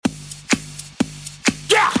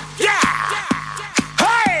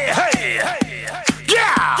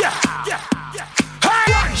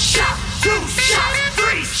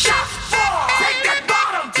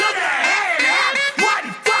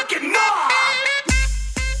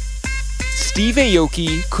Steve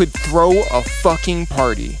Aoki could throw a fucking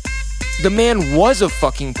party. The man was a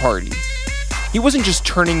fucking party. He wasn't just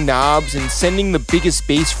turning knobs and sending the biggest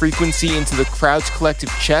bass frequency into the crowd's collective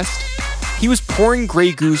chest. He was pouring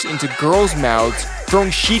Grey Goose into girls' mouths,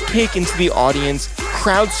 throwing sheet cake into the audience,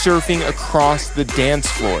 crowd surfing across the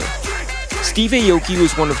dance floor. Steve Aoki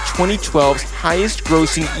was one of 2012's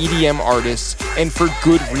highest-grossing EDM artists, and for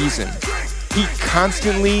good reason. He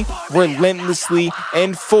constantly, relentlessly,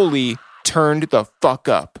 and fully turned the fuck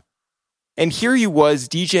up. And here he was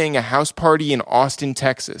DJing a house party in Austin,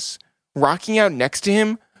 Texas. Rocking out next to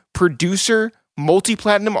him, producer,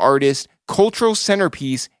 multi-platinum artist, cultural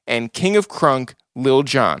centerpiece, and king of crunk, Lil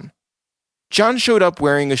Jon. Jon showed up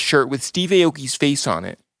wearing a shirt with Steve Aoki's face on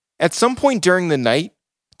it. At some point during the night,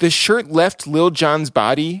 the shirt left Lil Jon's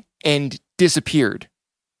body and disappeared.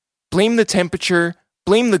 Blame the temperature,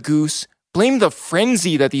 blame the goose, blame the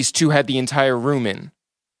frenzy that these two had the entire room in.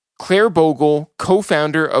 Claire Bogle,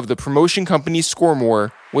 co-founder of the promotion company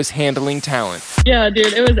Scoremore, was handling talent. Yeah,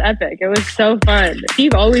 dude, it was epic. It was so fun.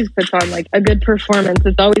 Steve always puts on like a good performance.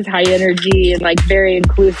 It's always high energy and like very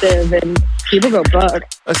inclusive, and people go buck.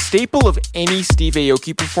 A staple of any Steve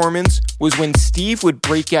Aoki performance was when Steve would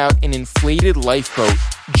break out an inflated lifeboat,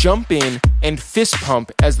 jump in, and fist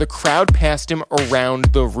pump as the crowd passed him around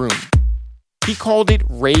the room. He called it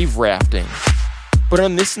rave rafting. But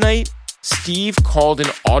on this night, Steve called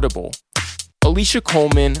an audible. Alicia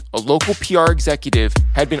Coleman, a local PR executive,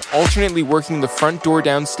 had been alternately working the front door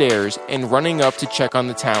downstairs and running up to check on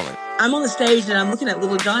the talent. I'm on the stage and I'm looking at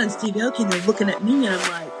Lil Jon and Steve Aoki, and they're looking at me, and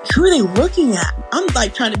I'm like, who are they looking at? I'm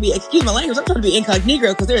like trying to be, excuse my language, I'm trying to be incognito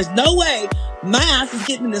because there is no way my ass is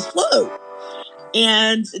getting in this float.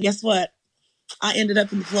 And guess what? I ended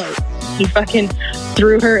up in the float. He fucking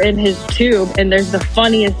threw her in his tube, and there's the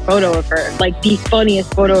funniest photo of her, like the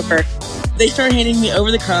funniest photo of her. They started handing me over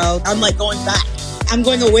the crowd. I'm like going back. I'm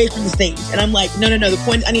going away from the stage. And I'm like, no. The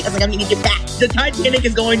point, I need to get back. The Titanic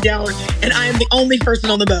is going down, and I am the only person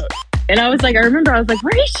on the boat. And I was like,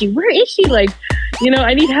 where is she? Where is she? Like,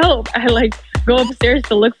 I need help. I like go upstairs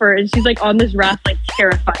to look for her, and she's like on this raft, like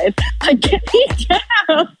terrified. Like, get me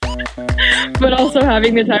down. But also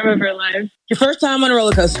having the time of her life. Your first time on a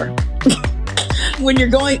roller coaster. When you're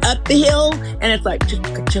going up the hill, and it's like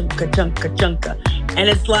chunka, chunka, chunka, chunka. And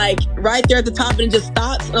it's like right there at the top, and it just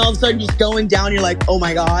stops, and all of a sudden just going down, you're like, oh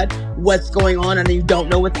my God, what's going on? And you don't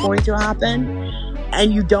know what's going to happen.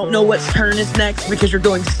 And you don't know what turn is next because you're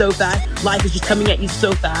going so fast. Life is just coming at you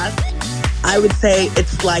so fast. I would say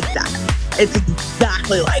it's like that. It's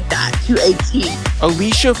exactly like that to a T.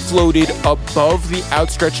 Alicia floated above the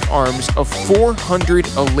outstretched arms of 400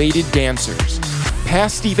 elated dancers,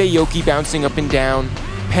 past Steve Aoki bouncing up and down,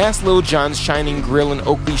 past Lil Jon's shining grill and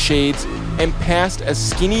Oakley shades, and past a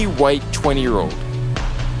skinny white 20-year-old.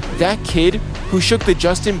 That kid, who shook the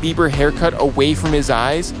Justin Bieber haircut away from his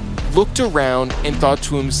eyes, looked around and thought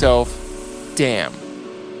to himself, damn,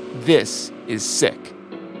 this is sick.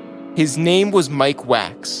 His name was Mike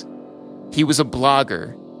Wax. He was a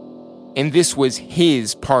blogger, and this was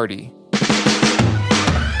his party.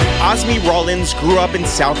 Osme Rollins grew up in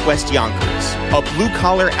southwest Yonkers, a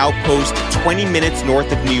blue-collar outpost 20 minutes north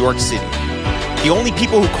of New York City. The only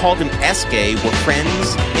people who called him S-Gay were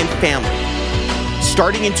friends and family.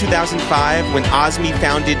 Starting in 2005, when Osme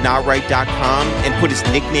founded NotRight.com and put his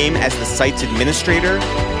nickname as the site's administrator,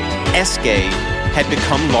 S-Gay had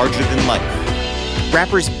become larger than life.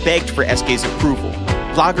 Rappers begged for S-Gay's approval.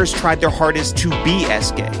 Bloggers tried their hardest to be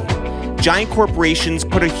S-Gay. Giant corporations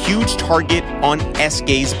put a huge target on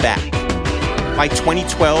S-Gay's back. By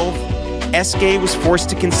 2012, S-Gay was forced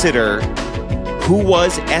to consider, who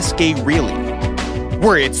was S-Gay really?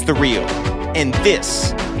 Where it's the real. And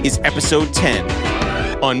this is episode 10,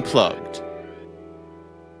 Unplugged.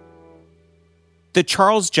 The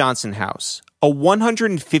Charles Johnson House, a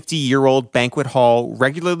 150-year-old banquet hall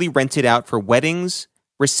regularly rented out for weddings,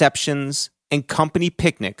 receptions, and company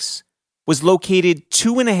picnics, was located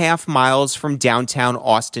 2.5 miles from downtown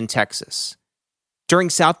Austin, Texas. During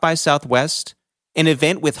South by Southwest, an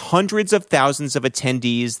event with hundreds of thousands of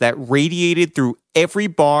attendees that radiated through every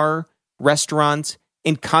bar, restaurant,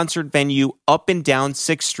 and concert venue up and down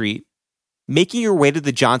 6th Street, making your way to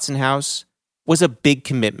the Johnson House was a big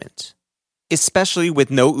commitment, especially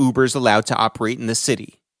with no Ubers allowed to operate in the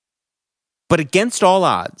city. But against all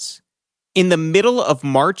odds, in the middle of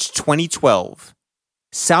March 2012,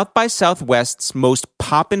 South by Southwest's most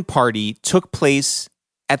poppin' party took place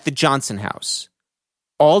at the Johnson House,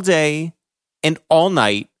 all day and all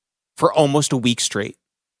night for almost a week straight.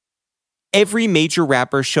 Every major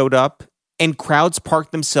rapper showed up, and crowds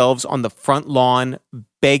parked themselves on the front lawn,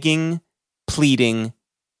 begging, pleading,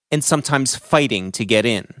 and sometimes fighting to get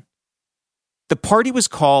in. The party was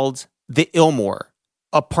called the Illmore,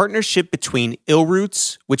 a partnership between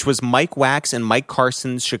Illroots, which was Mike Wax and Mike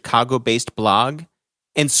Carson's Chicago-based blog,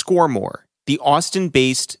 and Scoremore, the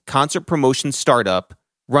Austin-based concert promotion startup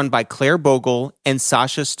run by Claire Bogle and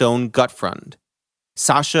Sasha Stone Gutfrund.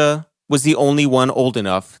 Sasha was the only one old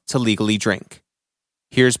enough to legally drink.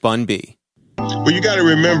 Here's Bun B. Well, you got to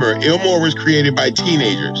remember, Illmore was created by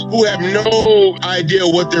teenagers who have no idea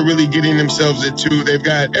what they're really getting themselves into. They've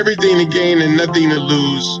got everything to gain and nothing to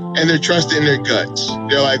lose, and they're trusting their guts.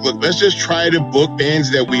 They're like, look, let's just try to book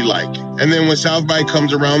bands that we like. And then when South by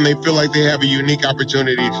comes around, they feel like they have a unique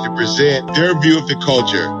opportunity to present their view of the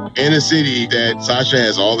culture in a city that Sasha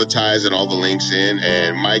has all the ties and all the links in,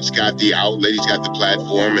 and Mike's got the outlet, he's got the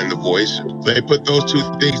platform and the voice. So they put those two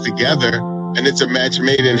things together, and it's a match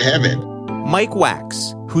made in heaven. Mike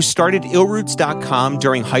Wax, who started illroots.com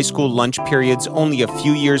during high school lunch periods only a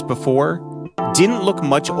few years before, didn't look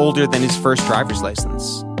much older than his first driver's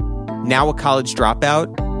license. Now a college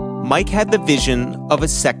dropout, Mike had the vision of a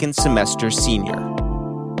second semester senior.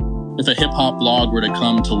 If a hip-hop blog were to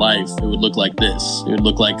come to life, it would look like this. It would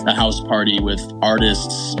look like a house party with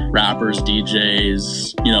artists, rappers,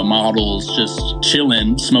 DJs, models just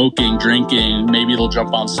chilling, smoking, drinking. Maybe they'll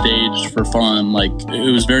jump on stage for fun. Like,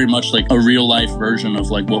 it was very much like a real-life version of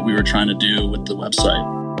like what we were trying to do with the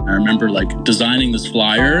website. I remember designing this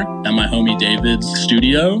flyer at my homie David's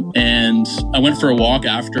studio, and I went for a walk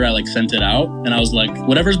after I sent it out, and I was like,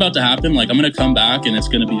 whatever's about to happen, I'm going to come back and it's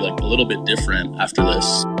going to be a little bit different after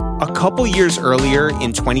this. A couple years earlier,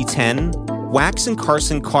 in 2010, Wax and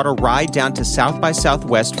Carson caught a ride down to South by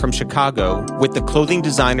Southwest from Chicago with the clothing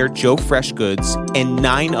designer Joe Freshgoods and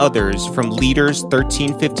 9 others from Leaders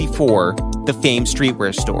 1354, the famed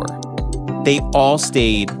streetwear store. They all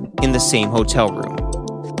stayed in the same hotel room.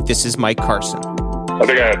 This is Mike Carson. I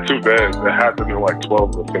think I had 2 beds. It had to be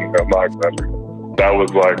 12 of them at my bedroom. That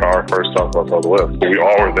was our first South by Southwest. We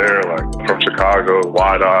all were there, from Chicago,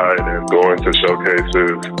 wide-eyed, and going to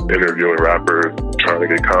showcases, interviewing rappers, trying to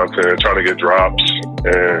get content, trying to get drops,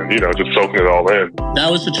 and, just soaking it all in.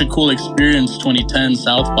 That was such a cool experience, 2010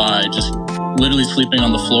 South by, just literally sleeping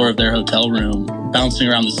on the floor of their hotel room, bouncing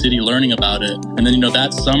around the city, learning about it. And then,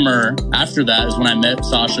 that summer after that is when I met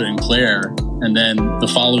Sasha and Claire. And then the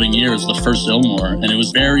following year was the first Illmore, and it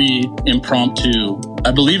was very impromptu.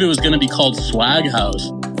 I believe it was going to be called Swag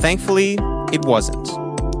House. Thankfully, it wasn't.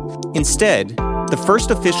 Instead, the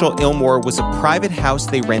first official Illmore was a private house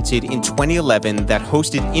they rented in 2011 that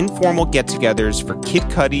hosted informal get-togethers for Kid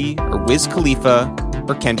Cudi or Wiz Khalifa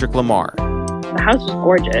or Kendrick Lamar. The house was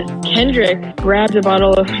gorgeous. Kendrick grabbed a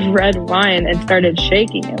bottle of red wine and started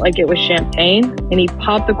shaking it like it was champagne, and he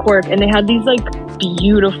popped the cork, and they had these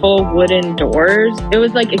beautiful wooden doors. It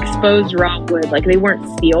was exposed raw wood, they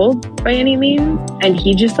weren't sealed by any means, and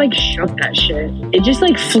he just shook that shit. It just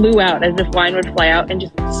flew out as if wine would fly out and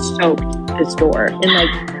just soaked this door in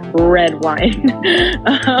red wine.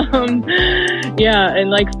 Yeah,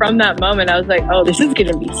 and from that moment I was like, oh, this is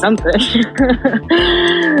gonna be something.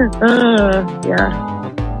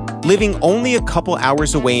 Yeah. Living only a couple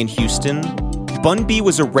hours away in Houston, Bun B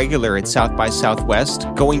was a regular at South by Southwest,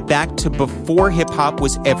 going back to before hip-hop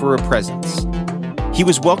was ever a presence. He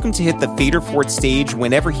was welcome to hit the Fader Fort stage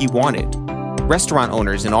whenever he wanted. Restaurant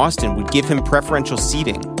owners in Austin would give him preferential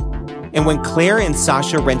seating. And when Claire and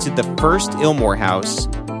Sasha rented the first Illmore house,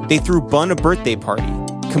 they threw Bun a birthday party,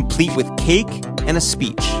 complete with cake and a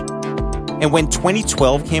speech. And when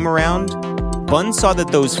 2012 came around, Bun saw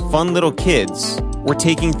that those fun little kids were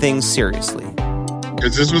taking things seriously.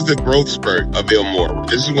 Because this was the growth spurt of Illmore.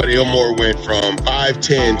 This is when Illmore went from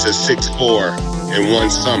 5'10" to 6'4" in one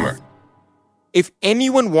summer. If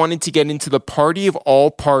anyone wanted to get into the party of all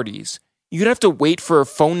parties, you'd have to wait for a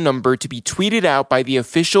phone number to be tweeted out by the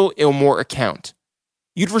official Illmore account.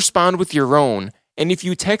 You'd respond with your own, and if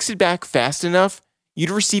you texted back fast enough, you'd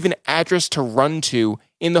receive an address to run to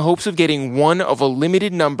in the hopes of getting one of a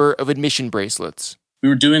limited number of admission bracelets. We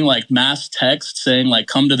were doing mass text saying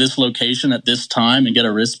come to this location at this time and get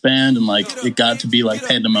a wristband, and it got to be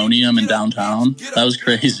pandemonium in downtown. That was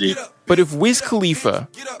crazy. But if Wiz Khalifa,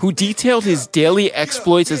 who detailed his daily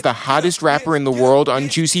exploits as the hottest rapper in the world on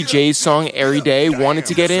Juicy J's song Every Day, wanted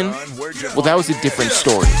to get in, well, that was a different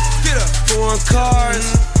story. Foreign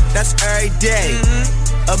cars, that's every day.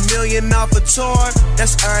 $1 million off a tour,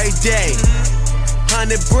 that's every day.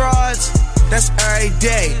 100 broads, that's every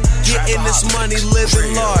day. Getting this money,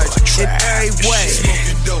 living large in every way.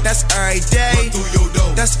 That's every day.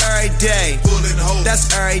 That's every day. That's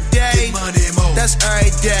every day. That's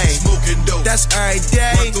every day. That's every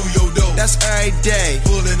day. That's every day.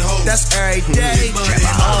 That's every day.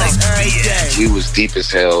 All they we was deep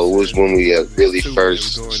as hell. It was when we really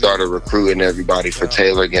first started recruiting everybody for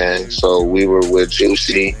Taylor Gang. So we were with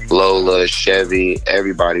Juicy, Lola, Chevy,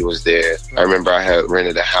 everybody was there. I remember I had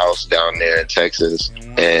rented a house down there in Texas,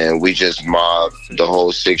 and we just mobbed the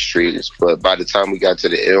whole 6th Street. But by the time we got to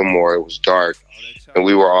the Ilmore, it was dark, and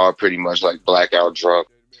we were all pretty much like blackout drunk.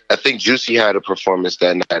 I think Juicy had a performance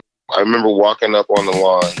that night. I remember walking up on the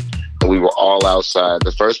lawn, and we were all outside.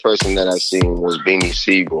 The first person that I seen was Beanie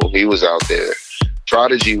Siegel. He was out there.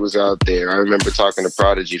 Prodigy was out there. I remember talking to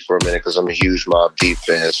Prodigy for a minute because I'm a huge Mobb Deep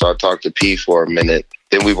fan. So I talked to P for a minute.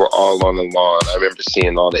 Then we were all on the lawn. I remember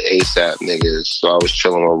seeing all the ASAP niggas. So I was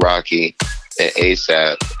chilling with Rocky and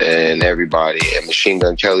ASAP and everybody. And Machine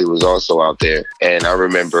Gun Kelly was also out there. And I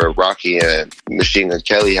remember Rocky and Machine Gun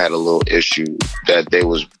Kelly had a little issue that they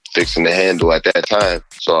was fixing to handle at that time.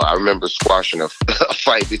 So I remember squashing a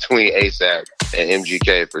fight between ASAP and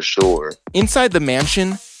MGK for sure. Inside the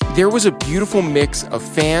mansion, there was a beautiful mix of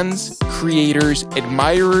fans, creators,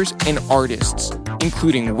 admirers, and artists,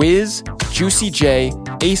 including Wiz, Juicy J,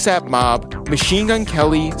 ASAP Mob, Machine Gun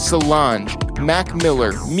Kelly, Solange, Mac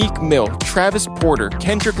Miller, Meek Mill, Travis Porter,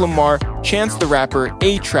 Kendrick Lamar, Chance the Rapper,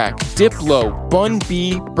 A-Track, Diplo, Bun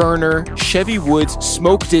B, Burner, Chevy Woods,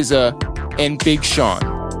 Smoke DZA, and Big Sean.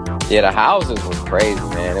 Yeah, the houses was crazy,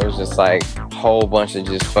 man. It was just like a whole bunch of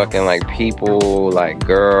just fucking like people, like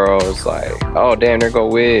girls, like, oh damn, there go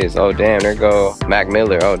Wiz. Oh damn, there go Mac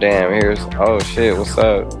Miller. Oh damn, oh shit, what's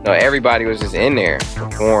up? No, everybody was just in there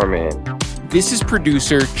performing. This is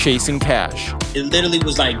producer Chasing Cash. It literally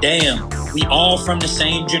was like, damn, we all from the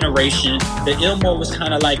same generation. The Ilmore was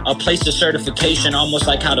kind of like a place of certification, almost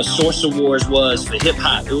like how the Source Awards was for hip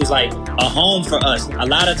hop. It was like a home for us. A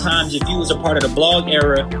lot of times, if you was a part of the blog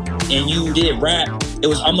era and you did rap, it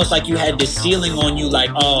was almost like you had this ceiling on you, like,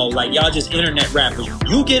 oh, like y'all just internet rappers.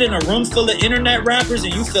 You get in a room full of internet rappers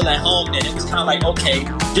and you feel at home, and it was kind of like, okay,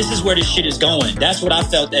 this is where this shit is going. That's what I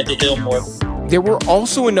felt at the Ilmore. There were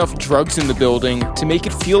also enough drugs in the building to make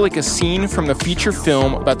it feel like a scene from the feature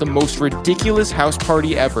film about the most ridiculous house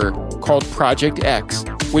party ever called Project X,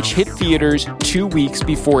 which hit theaters 2 weeks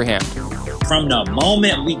beforehand. From the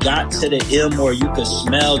moment we got to the Ilmore, you could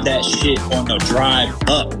smell that shit on the drive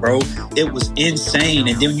up, bro. It was insane.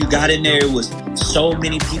 And then when you got in there, it was so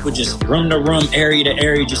many people just room to room, area to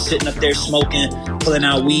area, just sitting up there smoking, pulling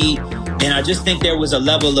out weed. And I just think there was a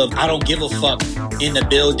level of I don't give a fuck in the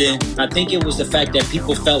building. I think it was the fact that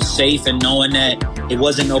people felt safe and knowing that it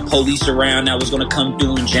wasn't no police around that was going to come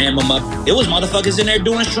through and jam them up. It was motherfuckers in there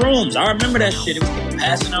doing shrooms. I remember that shit. It was people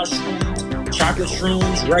passing out shrooms, chocolate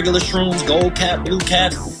shrooms, regular shrooms, gold cap, blue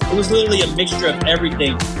caps. It was literally a mixture of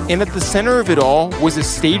everything. And at the center of it all was a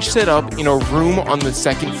stage set up in a room on the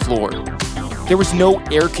 2nd floor. There was no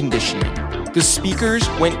air conditioning. The speakers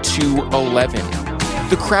went to 11.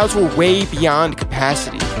 The crowds were way beyond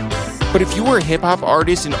capacity. But if you were a hip-hop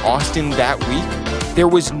artist in Austin that week, there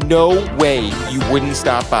was no way you wouldn't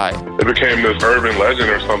stop by. It became this urban legend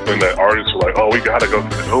or something that artists were like, oh, we gotta go to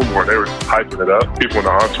the Ilmore. They were hyping it up. People in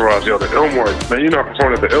the entourage yelled, the Ilmore. Man, you're not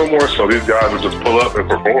performing at the Ilmore, so these guys would just pull up and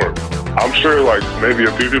perform. I'm sure like maybe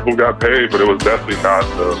a few people got paid, but it was definitely not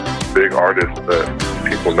the big artists that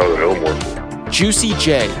people know the Ilmore for. Juicy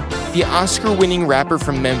J, the Oscar-winning rapper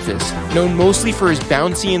from Memphis, known mostly for his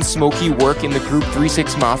bouncy and smoky work in the group 3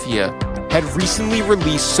 6 Mafia, had recently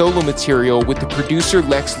released solo material with the producer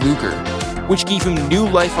Lex Luger, which gave him new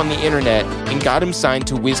life on the internet and got him signed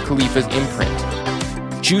to Wiz Khalifa's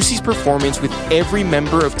imprint. Juicy's performance with every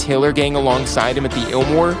member of Taylor Gang alongside him at the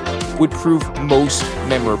Ilmore would prove most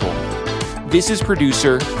memorable. This is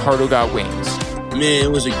producer Cardo Got Wings. Man,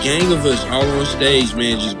 it was a gang of us all on stage,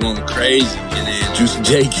 man, just going crazy. And then Juicy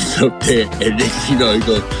J gets up there, and next you know, he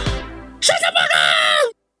goes, shut the fuck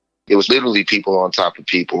up! It was literally people on top of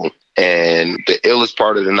people. And the illest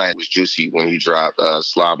part of the night was Juicy when he dropped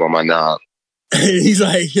Slob on My Knob. And he's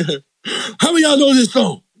like, how many of y'all know this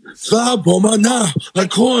song? Slob on my knob,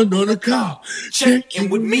 like corn on a cob. Check in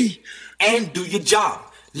with me and do your job.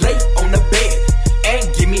 Lay on the bed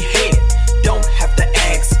and give me head. Don't have to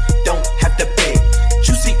ask, don't have to beg.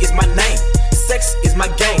 Juicy is my name, sex is my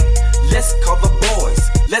game. Let's call the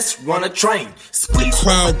boys, let's run a train. The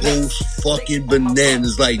crowd goes fucking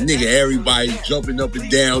bananas. Like, nigga, everybody jumping up and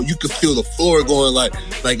down. You could feel the floor going like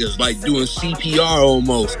it's like doing CPR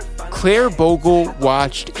almost. Claire Bogle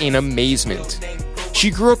watched in amazement. She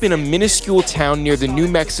grew up in a minuscule town near the New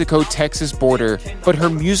Mexico-Texas border, but her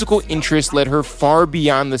musical interest led her far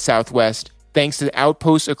beyond the Southwest, thanks to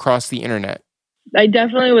outposts across the internet. I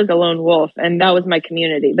definitely was a lone wolf, and that was my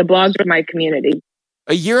community. The blogs were my community.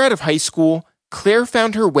 A year out of high school, Claire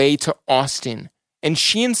found her way to Austin and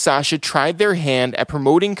she and Sasha tried their hand at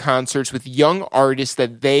promoting concerts with young artists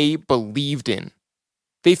that they believed in.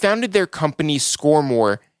 They founded their company Score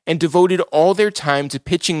More and devoted all their time to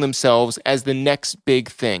pitching themselves as the next big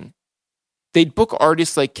thing. They'd book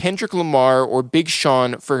artists like Kendrick Lamar or Big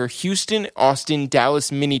Sean for her Houston, Austin,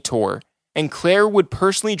 Dallas mini tour, and Claire would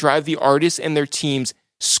personally drive the artists and their teams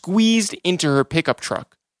squeezed into her pickup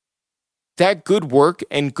truck. That good work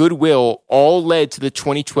and goodwill all led to the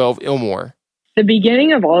 2012 Ilmore. The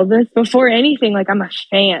beginning of all of this, before anything, like I'm a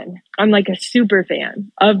fan. I'm like a super fan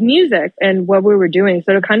of music and what we were doing.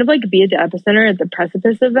 So to kind of like be at the epicenter, at the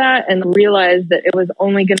precipice of that, and realize that it was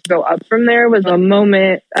only going to go up from there was a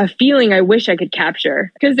moment, a feeling I wish I could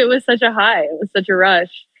capture because it was such a high. It was such a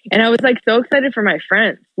rush. And I was like so excited for my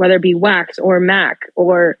friends, whether it be Wax or Mac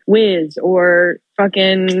or Wiz or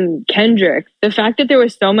fucking Kendrick. The fact that there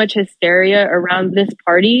was so much hysteria around this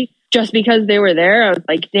party just because they were there, I was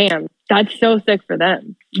like, damn, that's so sick for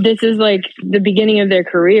them. This is like the beginning of their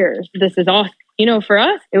careers. This is awesome. You know, for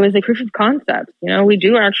us, it was a proof of concept. You know, we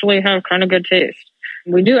do actually have kind of good taste.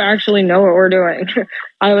 We do actually know what we're doing.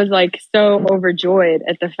 I was like so overjoyed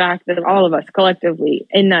at the fact that all of us collectively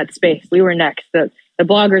in that space, we were next. The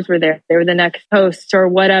bloggers were there. They were the next hosts or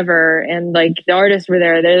whatever. And like the artists were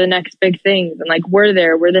there. They're the next big things. And like we're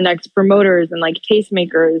there. We're the next promoters and like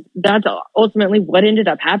tastemakers. That's ultimately what ended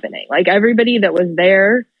up happening. Like everybody that was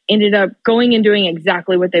there ended up going and doing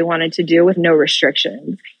exactly what they wanted to do with no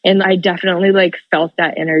restrictions. And I definitely like felt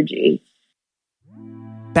that energy.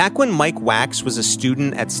 Back when Mike Wax was a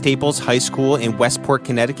student at Staples High School in Westport,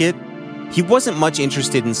 Connecticut, he wasn't much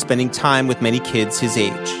interested in spending time with many kids his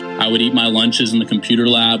age. I would eat my lunches in the computer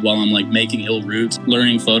lab while I'm like making ill roots,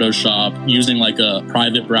 learning Photoshop, using like a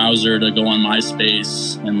private browser to go on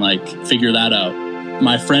MySpace and like figure that out.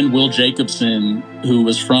 My friend Will Jacobson, who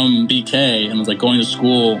was from BK and was like going to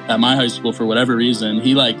school at my high school for whatever reason,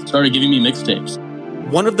 he like started giving me mixtapes.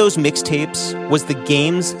 One of those mixtapes was the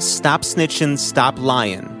game's Stop Snitchin', Stop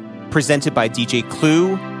Lyin', presented by DJ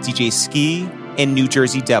Clue, DJ Ski, and New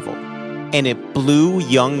Jersey Devil. And it blew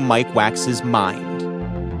young Mike Wax's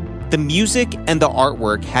mind. The music and the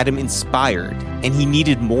artwork had him inspired, and he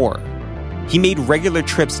needed more. He made regular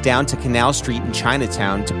trips down to Canal Street in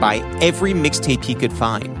Chinatown to buy every mixtape he could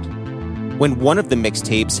find. When one of the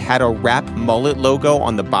mixtapes had a rap mullet logo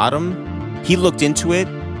on the bottom, he looked into it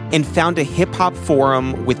and found a hip-hop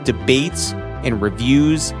forum with debates and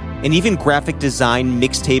reviews and even graphic design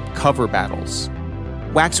mixtape cover battles.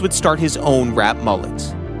 Wax would start his own rap mullet.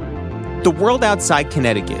 The world outside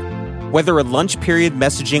Connecticut, whether a lunch period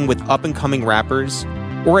messaging with up-and-coming rappers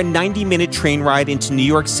or a 90-minute train ride into New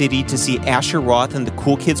York City to see Asher Roth and the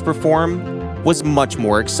Cool Kids perform, was much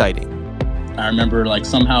more exciting. I remember like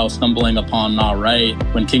somehow stumbling upon Not Right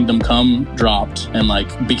when Kingdom Come dropped and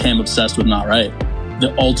like became obsessed with Not Right.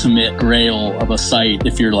 The ultimate grail of a site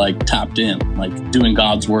if you're like tapped in, like doing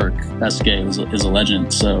God's work. SK is a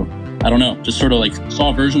legend. So I don't know, just sort of like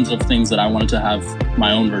saw versions of things that I wanted to have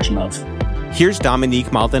my own version of. Here's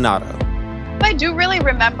Dominique Maldonado. I do really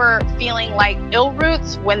remember feeling like Ill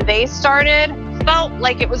Roots, when they started, felt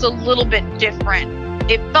like it was a little bit different.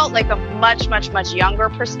 It felt like a much, much, much younger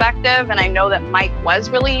perspective. And I know that Mike was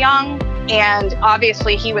really young. And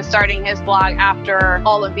obviously he was starting his blog after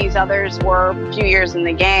all of these others were a few years in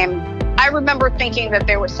the game. I remember thinking that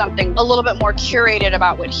there was something a little bit more curated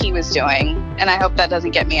about what he was doing. And I hope that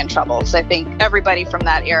doesn't get me in trouble, because I think everybody from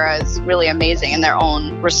that era is really amazing in their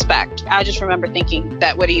own respect. I just remember thinking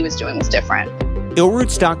that what he was doing was different.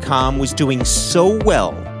 Illroots.com was doing so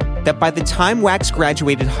well that by the time Wax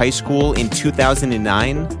graduated high school in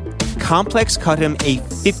 2009, Complex cut him a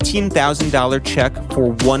 $15,000 check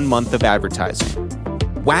for 1 month of advertising.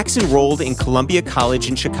 Wax enrolled in Columbia College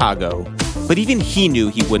in Chicago, but even he knew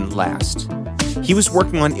he wouldn't last. He was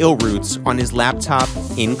working on Ill Roots on his laptop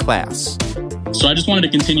in class. So I just wanted to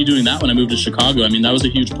continue doing that when I moved to Chicago. I mean, that was a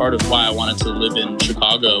huge part of why I wanted to live in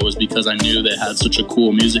Chicago, was because I knew they had such a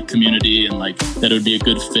cool music community and like that it would be a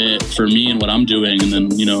good fit for me and what I'm doing. And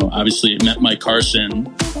then, you know, obviously met Mike Carson.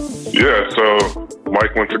 Yeah, so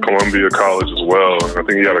Mike went to Columbia College as well. I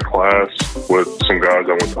think he had a class with some guys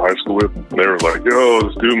I went to high school with. And they were like, yo,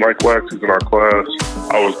 this dude Mike Wax is in our class.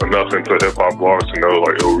 I was enough into hip-hop blogs to know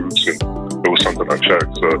like Ill Roots, and it was something I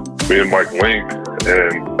checked. So me and Mike linked,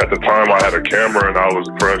 and at the time I had a camera and I was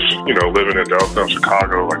fresh, you know, living in downtown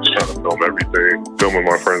Chicago, like just trying to film everything, filming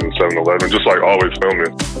my friends in 7-Eleven, just like always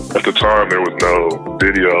filming. At the time there was no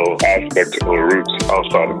video aspect to Ill Roots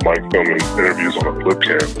outside of Mike filming interviews on a flip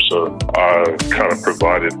cam. So I kind of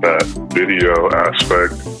provided that video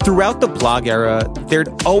aspect. Throughout the blog era, there'd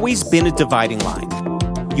always been a dividing line.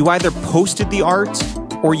 You either posted the art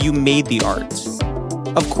or you made the art.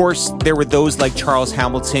 Of course, there were those like Charles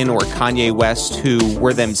Hamilton or Kanye West who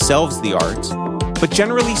were themselves the art. But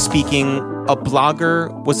generally speaking, a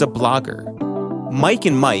blogger was a blogger. Mike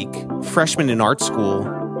and Mike, freshmen in art school,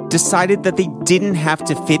 decided that they didn't have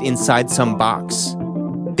to fit inside some box.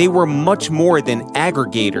 They were much more than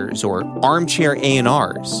aggregators or armchair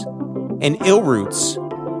A&Rs. And Ill Roots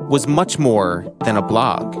was much more than a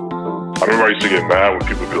blog. I remember I used to get mad when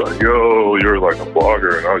people would be like, yo, you're like a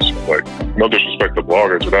blogger. And I was just like, no disrespect to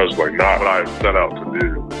bloggers, but that was like not what I set out to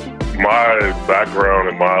do. My background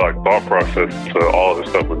and my like thought process to all this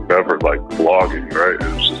stuff was never like blogging, right?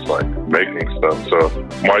 It was just like making stuff. So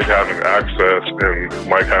Mike having access and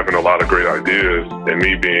Mike having a lot of great ideas and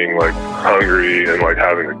me being like hungry and like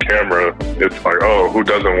having a camera, it's like, oh, who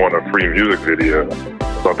doesn't want a free music video?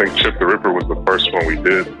 So I think Chip the Ripper was the first one we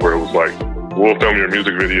did where it was like, we'll film your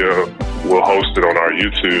music video, we'll host it on our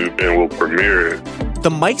YouTube, and we'll premiere it. The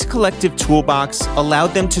Mike's Collective Toolbox allowed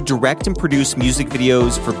them to direct and produce music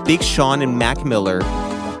videos for Big Sean and Mac Miller,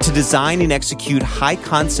 to design and execute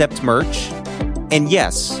high-concept merch, and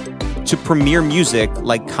yes, to premiere music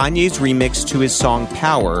like Kanye's remix to his song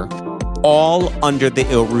Power, all under the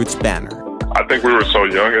Ill Roots banner. I think we were so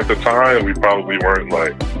young at the time, we probably weren't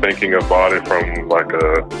like thinking about it from like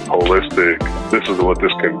a holistic, this is what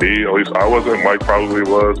this can be. At least I wasn't, Mike probably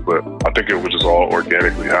was, but I think it was just all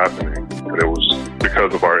organically happening. And it was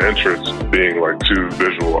because of our interests being like two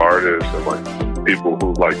visual artists and like people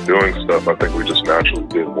who like doing stuff, I think we just naturally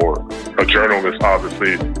did more. A journalist,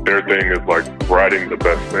 obviously, their thing is like writing the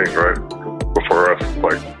best thing, right? But for us,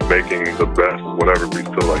 like making the best, whatever we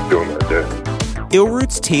feel like doing that day. Ill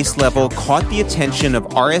Roots' taste level caught the attention of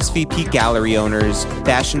RSVP gallery owners,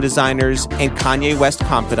 fashion designers, and Kanye West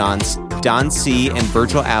confidants Don C. and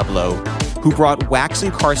Virgil Abloh, who brought Wax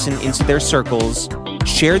and Carson into their circles,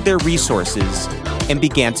 shared their resources, and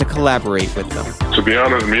began to collaborate with them. To be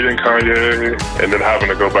honest, meeting Kanye and then having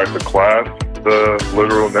to go back to class the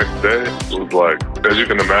literal next day was like, as you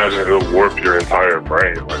can imagine, it'll warp your entire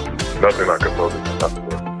brain. Like, nothing I could focus on after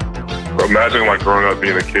that. Imagine like growing up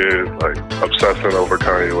being a kid, like obsessing over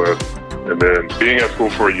Kanye West, and then being at school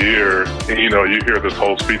for a year, and you know, you hear this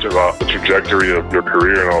whole speech about the trajectory of your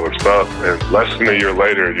career and all this stuff, and less than a year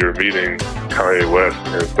later, you're meeting Kanye West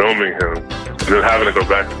and filming him, and then having to go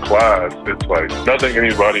back to class. It's like nothing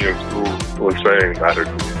anybody in school was saying mattered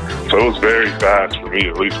to me. So it was very fast for me,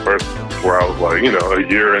 at least personally, where I was like, you know, a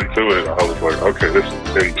year into it, I was like, okay, this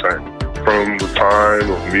is insane. From the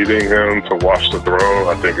time of meeting him to Watch the Throne,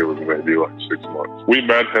 I think it was maybe like 6 months. We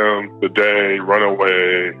met him the day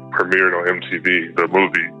Runaway premiered on MTV, the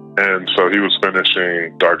movie. And so he was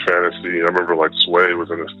finishing Dark Fantasy. I remember like Sway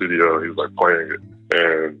was in the studio, he was like playing it.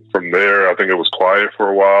 And from there, I think it was quiet for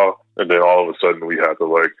a while. And then all of a sudden we had to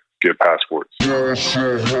like get passports.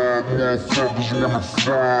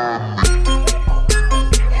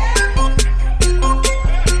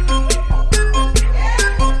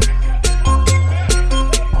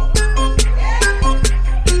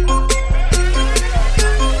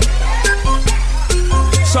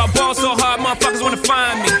 So I ball so hard, motherfuckers wanna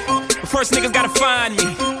find me. But first niggas gotta find me.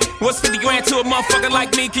 What's 50 grand to a motherfucker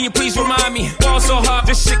like me? Can you please remind me? Ball so hard,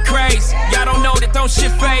 this shit crazy. Y'all don't know that don't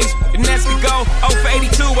shit phase. The Nets could go 0 for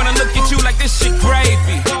 82 when I look at you like this shit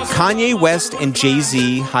gravy. Kanye West and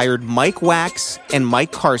Jay-Z hired Mike Wax and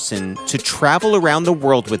Mike Carson to travel around the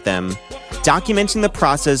world with them, documenting the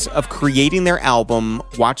process of creating their album,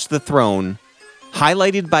 Watch the Throne,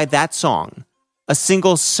 highlighted by that song, a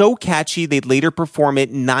single so catchy they'd later perform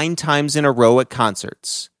it 9 times in a row at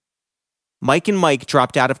concerts. Mike and Mike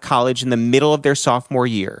dropped out of college in the middle of their sophomore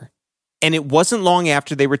year, and it wasn't long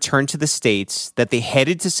after they returned to the States that they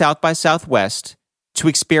headed to South by Southwest to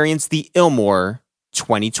experience the Illmore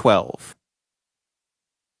 2012.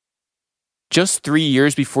 Just 3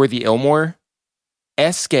 years before the Illmore,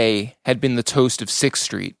 SK had been the toast of 6th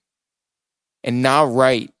Street, and Nah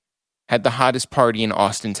Right had the hottest party in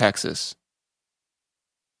Austin, Texas.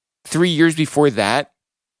 3 years before that,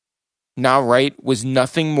 Nah Right was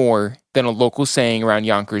nothing more than a local saying around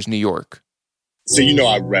Yonkers, New York. So you know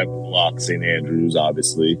I rep Block St. Andrews,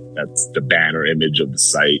 obviously. That's the banner image of the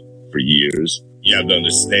site for years. You have to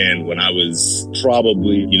understand, when I was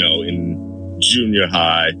probably, in junior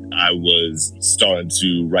high, I was starting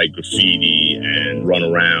to write graffiti and run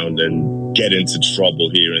around and get into trouble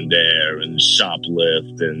here and there and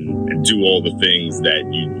shoplift and do all the things that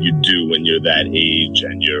you do when you're that age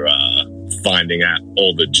and you're finding out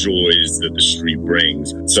all the joys that the street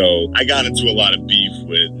brings. So I got into a lot of beef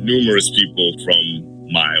with numerous people from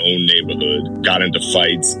my own neighborhood, got into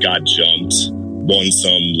fights, got jumped, won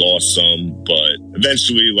some, lost some, but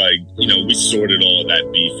eventually, we sorted all that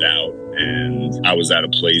beef out. And I was at a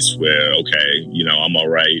place where, okay, you know, I'm all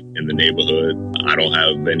right in the neighborhood. I don't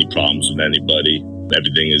have any problems with anybody.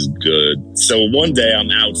 Everything is good. So one day I'm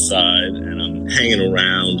outside and I'm hanging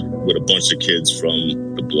around with a bunch of kids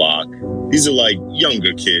from the block. These are like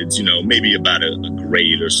younger kids, you know, maybe about a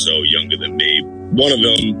grade or so younger than me. One of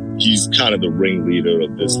them, he's kind of the ringleader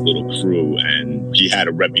of this little crew, and he had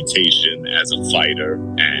a reputation as a fighter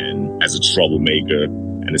and as a troublemaker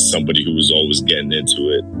and as somebody who was always getting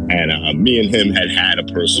into it. And me and him had a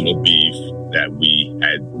personal beef that we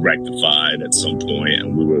had rectified at some point,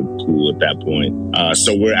 and we were cool at that point.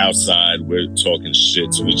 So we're outside, we're talking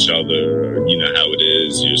shit to each other. You know how it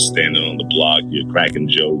is. You're standing on the block, you're cracking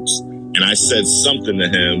jokes. And I said something to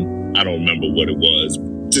him, I don't remember what it was,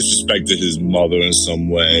 disrespected his mother in some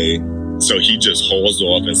way. So he just hauls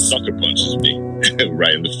off and sucker punches me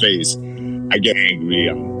right in the face. I get angry,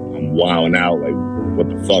 I'm wilding out, like, what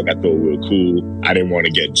the fuck? I thought we were cool. I didn't want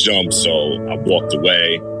to get jumped, so I walked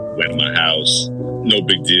away, went to my house. No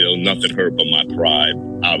big deal, nothing hurt but my pride.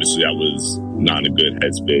 Obviously, I was not in a good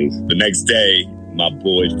headspace. The next day, my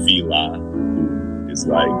boy Fila, who is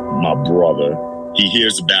like my brother, he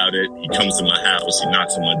hears about it. He comes to my house, he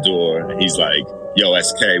knocks on my door, and he's like, yo,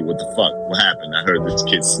 SK, what the fuck? What happened? I heard this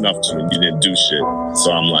kid snuffed you and you didn't do shit.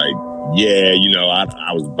 So I'm like, yeah, you know,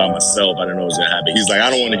 I was by myself. I didn't know what was going to happen. He's like,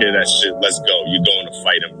 I don't want to hear that shit. Let's go. You're going to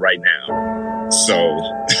fight him right now. So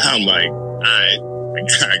I'm like,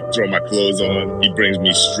 I throw my clothes on. He brings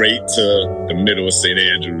me straight to the middle of St.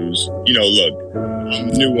 Andrews. You know, look, I'm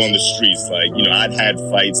new on the streets. Like, you know, I'd had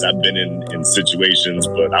fights. I've been in situations,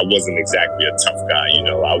 but I wasn't exactly a tough guy. You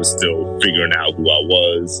know, I was still figuring out who I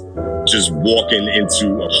was. Just walking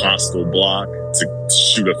into a hostile block to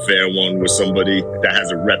shoot a fair one with somebody that has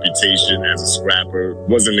a reputation as a scrapper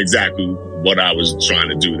wasn't exactly what I was trying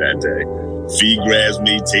to do that day. Fee grabs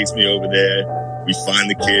me, takes me over there. We find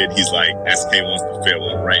the kid. He's like, SK wants the fair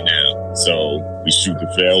one right now. So we shoot the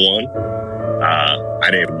fair one. I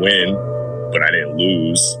didn't win, but I didn't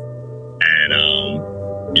lose.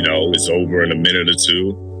 And, you know, it's over in a minute or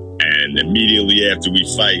two. And immediately after we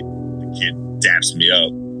fight, the kid daps me up,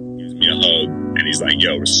 gives me a hug, and he's like,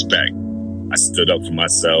 yo, respect. I stood up for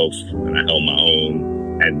myself and I held my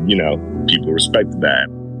own. And, you know, people respected that.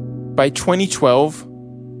 By 2012,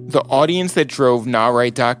 the audience that drove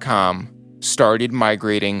NotRight.com started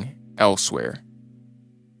migrating elsewhere.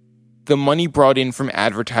 The money brought in from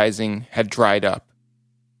advertising had dried up.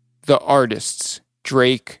 The artists,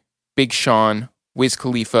 Drake, Big Sean, Wiz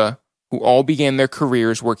Khalifa, who all began their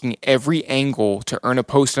careers working every angle to earn a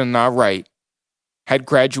post on Not Right, had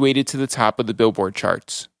graduated to the top of the Billboard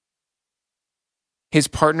charts. His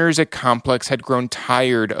partners at Complex had grown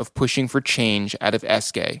tired of pushing for change out of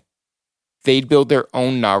SK. They'd build their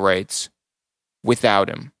own Not Rights without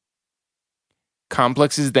him.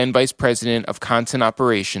 Complex's then Vice President of Content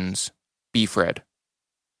Operations, B-Fred.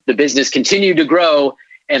 The business continued to grow,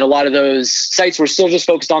 and a lot of those sites were still just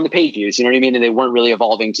focused on the page views, you know what I mean? And they weren't really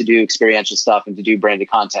evolving to do experiential stuff and to do branded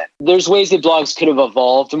content. There's ways that blogs could have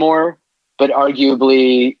evolved more, but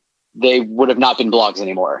arguably they would have not been blogs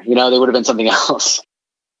anymore. You know, they would have been something else.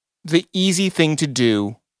 The easy thing to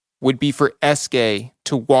do would be for SK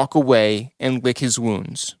to walk away and lick his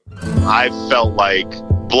wounds. I felt like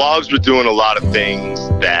blogs were doing a lot of things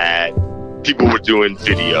that people were doing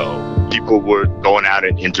video. People were going out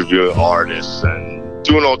and interviewing artists and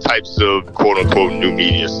doing all types of quote-unquote new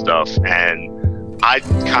media stuff. And I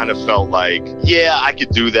kind of felt like, yeah, I could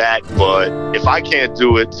do that, but if I can't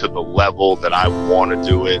do it to the level that I want to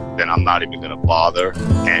do it, then I'm not even going to bother.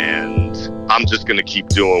 And I'm just going to keep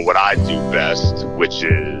doing what I do best, which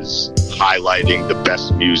is highlighting the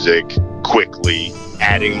best music quickly,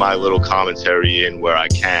 adding my little commentary in where I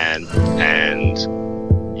can. And,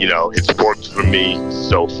 you know, it's worked for me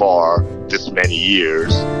so far this many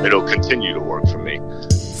years. It'll continue to work for me.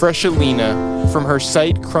 Freshalina, from her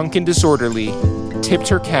site Crunk and Disorderly, tipped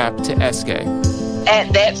her cap to SK.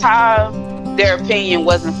 At that time, their opinion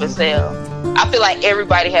wasn't for sale. I feel like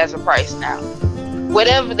everybody has a price now.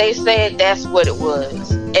 Whatever they said, that's what it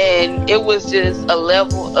was. And it was just a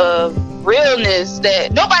level of realness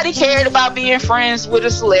that nobody cared about being friends with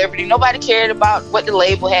a celebrity. Nobody cared about what the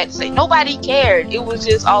label had to say. Nobody cared. It was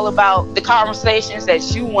just all about the conversations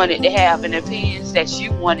that you wanted to have and opinions that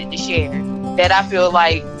you wanted to share. That I feel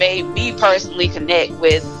like made me personally connect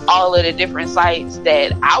with all of the different sites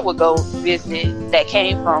that I would go visit that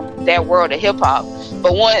came from that world of hip hop.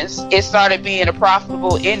 But once it started being a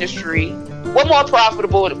profitable industry, well, more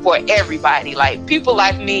profitable for everybody. Like people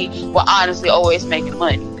like me were honestly always making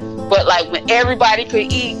money. But like when everybody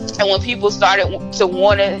could eat and when people started to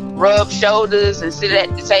want to rub shoulders and sit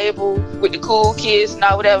at the table with the cool kids and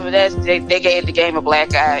all whatever, they gave the game a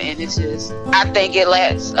black eye. And it's just, I think it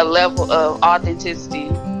lacks a level of authenticity.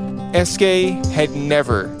 SK had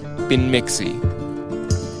never been mixy.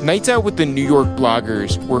 Nights out with the New York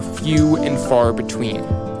bloggers were few and far between.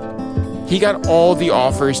 He got all the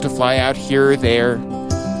offers to fly out here or there,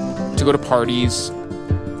 to go to parties,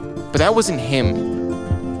 but that wasn't him.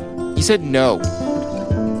 He said no.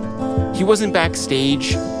 He wasn't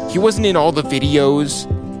backstage. He wasn't in all the videos.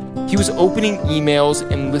 He was opening emails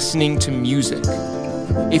and listening to music.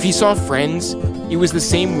 If he saw friends, it was the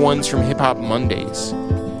same ones from Hip Hop Mondays.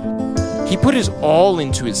 He put his all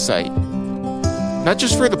into his site. Not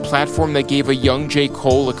just for the platform that gave a young J.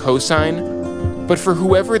 Cole a cosign, but for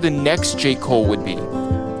whoever the next J. Cole would be.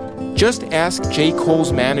 Just ask J.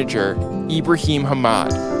 Cole's manager, Ibrahim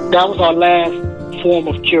Hamad. That was our last form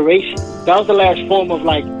of curation. That was the last form of,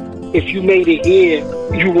 like, if you made it here,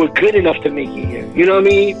 you were good enough to make it here. You know what I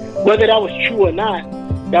mean? Whether that was true or not,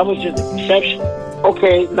 that was just a perception.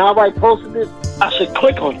 Okay, Nah Right posted this, I should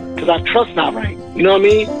click on it because I trust Nah Right. You know what I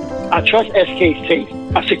mean? I trust SK's taste.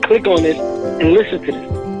 I should click on this and listen to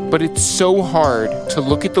this. But it's so hard to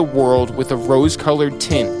look at the world with a rose-colored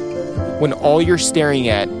tint when all you're staring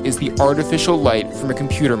at is the artificial light from a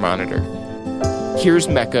computer monitor. Here's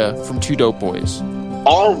Mecca from Two Dope Boys.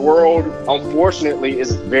 Our world, unfortunately,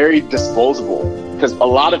 is very disposable because a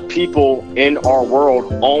lot of people in our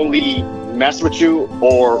world only mess with you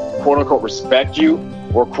or quote-unquote respect you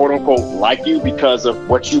or quote-unquote like you because of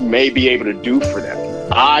what you may be able to do for them.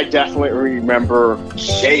 I definitely remember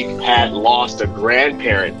Shake had lost a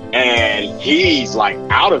grandparent and he's like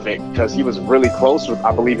out of it because he was really close with,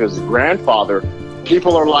 I believe, his grandfather.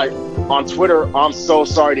 People are like on Twitter, I'm so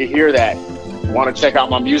sorry to hear that. Want to check out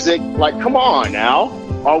my music? Like, come on now.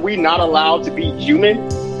 Are we not allowed to be human?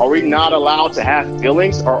 Are we not allowed to have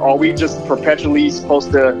feelings? Or are we just perpetually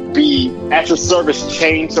supposed to be at your service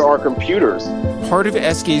chained to our computers? Part of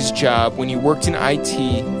SK's job when he worked in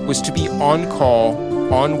IT was to be on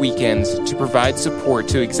call on weekends to provide support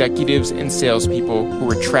to executives and salespeople who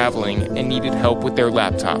were traveling and needed help with their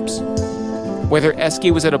laptops. Whether SK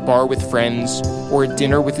was at a bar with friends or at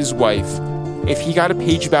dinner with his wife, if he got a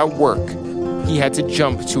page about work, he had to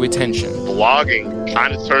jump to attention. Blogging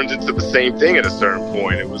kind of turned into the same thing at a certain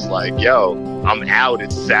point. It was like, yo, I'm out,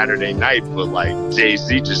 it's Saturday night, but like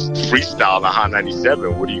Jay-Z just freestyled on Hot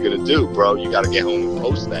 97. What are you gonna do, bro? You gotta get home and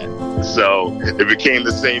post that. So it became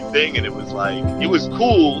the same thing, and it was like, it was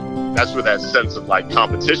cool. That's where that sense of like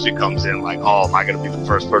competition comes in. Like, oh, am I gonna be the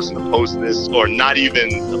first person to post this? Or not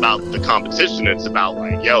even about the competition. It's about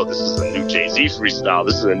like, yo, this is a new Jay-Z freestyle.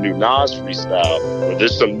 This is a new Nas freestyle. Or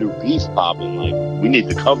there's some new beef popping. Like, we need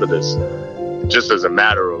to cover this just as a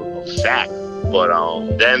matter of fact.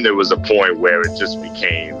 But then there was a point where it just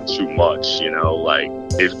became too much, you know, like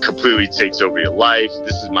it completely takes over your life.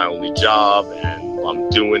 This is my only job and I'm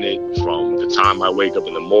doing it from the time I wake up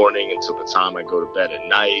in the morning until the time I go to bed at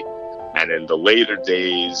night. And in the later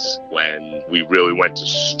days when we really went to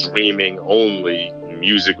streaming only,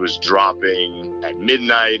 music was dropping at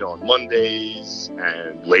midnight on Mondays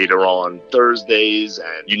and later on Thursdays,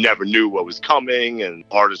 and you never knew what was coming, and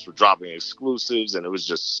artists were dropping exclusives, and it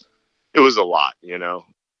was a lot, you know?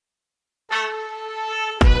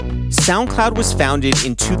 SoundCloud was founded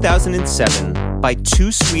in 2007 by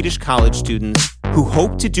two Swedish college students who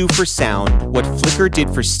hoped to do for sound what Flickr did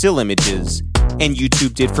for still images and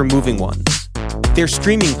YouTube did for moving ones. Their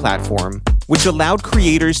streaming platform, which allowed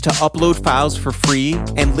creators to upload files for free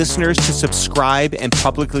and listeners to subscribe and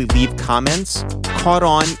publicly leave comments, caught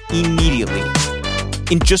on immediately.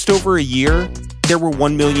 In just over a year, there were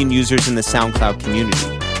 1 million users in the SoundCloud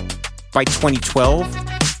community. By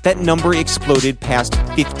 2012, that number exploded past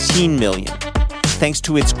 15 million, thanks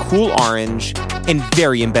to its cool orange and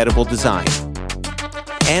very embeddable design.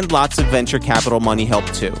 And lots of venture capital money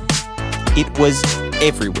helped too. It was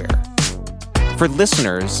everywhere. For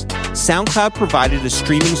listeners, SoundCloud provided a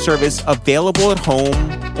streaming service available at home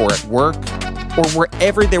or at work or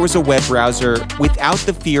wherever there was a web browser without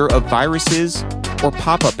the fear of viruses or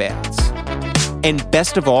pop-up ads. And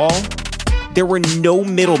best of all, there were no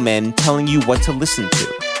middlemen telling you what to listen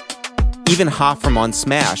to. Even Hoff from On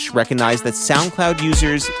Smash recognized that SoundCloud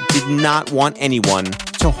users did not want anyone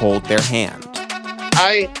to hold their hand.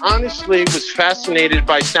 I honestly was fascinated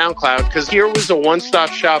by SoundCloud because here was a one-stop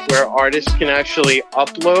shop where artists can actually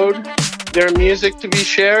upload their music to be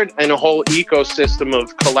shared and a whole ecosystem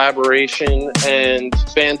of collaboration and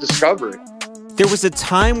fan discovery. There was a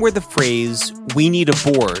time where the phrase, "we need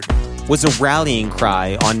a board," was a rallying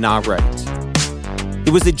cry on Nah Right. It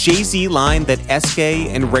It was a Jay-Z line that SK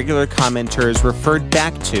and regular commenters referred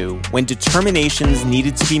back to when determinations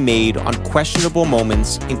needed to be made on questionable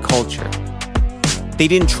moments in culture. They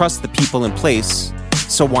didn't trust the people in place,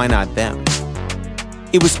 so why not them?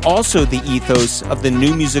 It was also the ethos of the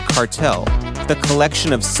New Music Cartel, the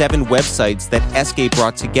collection of 7 websites that SK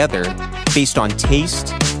brought together based on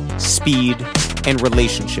taste, speed, and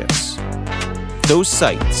relationships. Those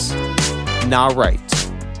sites: Nah Right,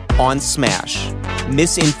 On Smash,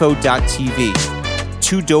 Misinfo.tv,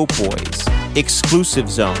 Two Dope Boys, Exclusive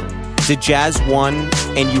Zone, The Jazz One,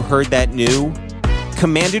 and You Heard That New,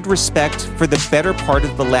 commanded respect for the better part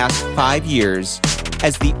of the last 5 years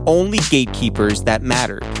as the only gatekeepers that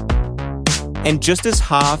mattered. And just as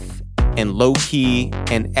Hoff and Low Key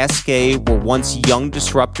and SK were once young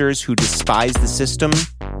disruptors who despised the system,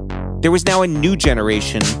 there was now a new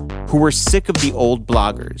generation who were sick of the old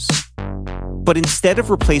bloggers. But instead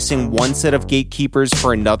of replacing one set of gatekeepers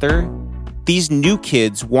for another, these new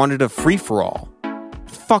kids wanted a free-for-all.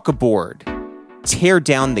 Fuck a board. Tear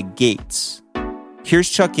down the gates. Here's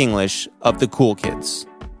Chuck English of the Cool Kids.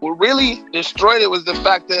 What really destroyed it was the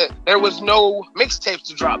fact that there was no mixtapes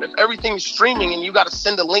to drop. If everything's streaming and you got to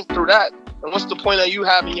send a link through that, then what's the point of you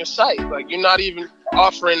having your site? Like, you're not even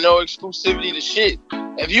offering no exclusivity to shit.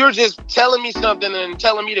 If you're just telling me something and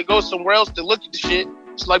telling me to go somewhere else to look at the shit,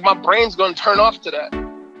 it's like my brain's going to turn off to that.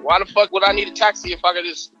 Why the fuck would I need a taxi if I could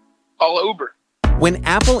just call an Uber? When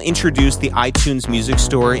Apple introduced the iTunes Music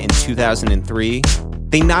Store in 2003,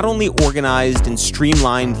 they not only organized and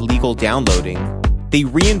streamlined legal downloading, they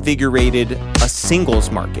reinvigorated a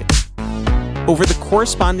singles market. Over the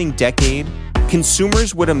corresponding decade,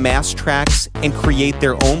 consumers would amass tracks and create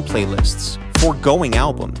their own playlists, foregoing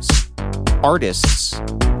albums. Artists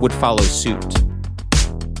would follow suit.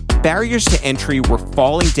 Barriers to entry were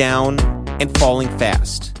falling down and falling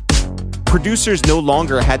fast. Producers no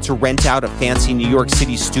longer had to rent out a fancy New York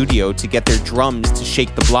City studio to get their drums to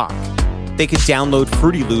shake the block. They could download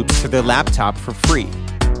Fruity Loops to their laptop for free.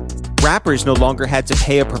 Rappers no longer had to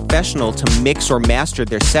pay a professional to mix or master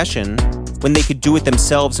their session when they could do it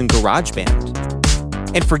themselves in GarageBand.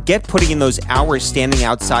 And forget putting in those hours standing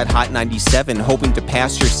outside Hot 97 hoping to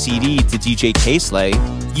pass your CD to DJ K-Slay.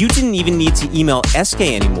 You didn't even need to email SK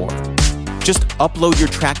anymore. Just upload your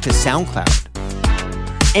track to SoundCloud.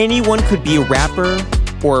 Anyone could be a rapper,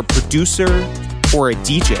 or a producer, or a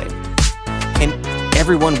DJ. And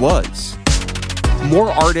everyone was.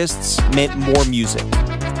 More artists meant more music.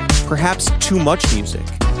 Perhaps too much music.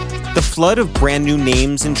 The flood of brand new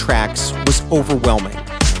names and tracks was overwhelming.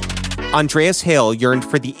 Andreas Hale yearned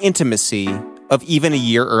for the intimacy of even a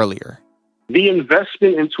year earlier. The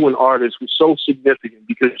investment into an artist was so significant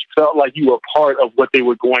because you felt like you were part of what they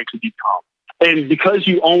were going to become. And because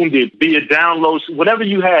you owned it, be it downloads, whatever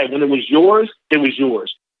you had, when it was yours, it was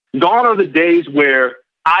yours. Gone are the days where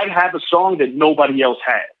I'd have a song that nobody else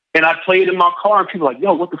had. And I played in my car and people were like,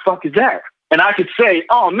 yo, what the fuck is that? And I could say,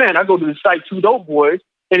 oh man, I go to the site Two Dope Boys,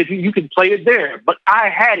 and if you can play it there. But I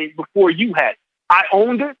had it before you had it. I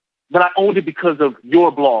owned it, but I owned it because of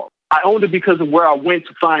your blog. I owned it because of where I went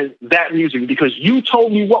to find that music. Because you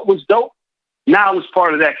told me what was dope, now it's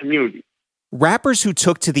part of that community. Rappers who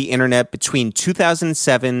took to the internet between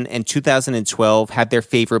 2007 and 2012 had their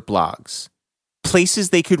favorite blogs,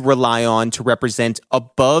 places they could rely on to represent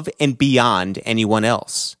above and beyond anyone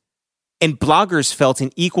else. And bloggers felt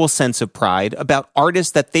an equal sense of pride about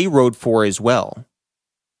artists that they wrote for as well.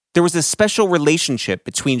 There was a special relationship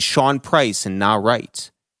between Sean Price and Nah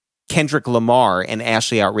Right, Kendrick Lamar and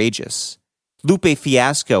Ashley Outrageous, Lupe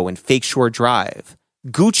Fiasco and Fake Shore Drive,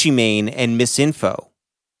 Gucci Mane and Misinfo.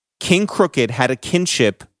 King Crooked had a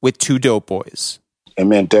kinship with Two Dope Boys. It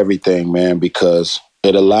meant everything, man, because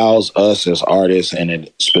it allows us as artists,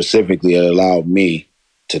 and specifically it allowed me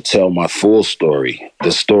to tell my full story,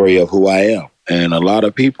 the story of who I am. And a lot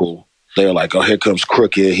of people, they're like, oh, here comes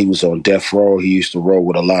Crooked. He was on death row. He used to roll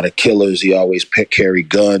with a lot of killers. He always carried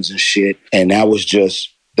guns and shit. And that was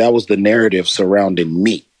the narrative surrounding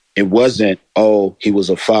me. It wasn't, oh, he was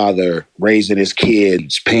a father raising his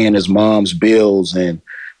kids, paying his mom's bills and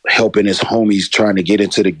helping his homies trying to get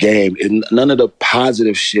into the game. And none of the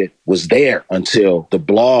positive shit was there until the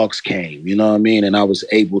blogs came, you know what I mean? And I was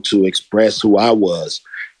able to express who I was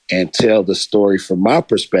and tell the story from my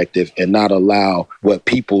perspective and not allow what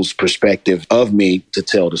people's perspective of me to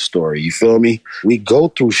tell the story. You feel me? We go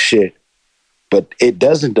through shit, but it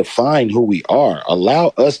doesn't define who we are. Allow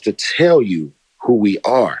us to tell you who we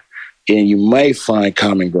are, and you may find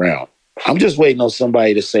common ground. I'm just waiting on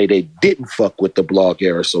somebody to say they didn't fuck with the blog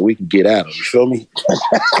era so we can get at them. You feel me?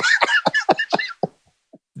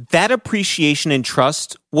 That appreciation and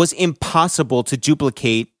trust was impossible to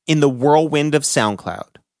duplicate in the whirlwind of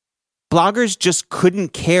SoundCloud. Bloggers just couldn't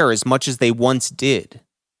care as much as they once did.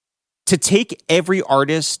 To take every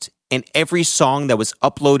artist and every song that was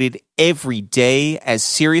uploaded every day as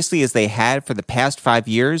seriously as they had for the past 5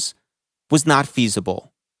 years was not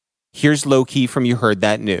feasible. Here's Low-Key from You Heard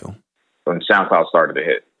That New. When SoundCloud started to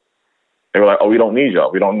hit, they were like, oh, we don't need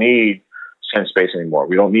y'all. We don't need SendSpace anymore.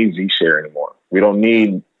 We don't need Zshare anymore. We don't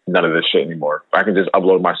need none of this shit anymore. I can just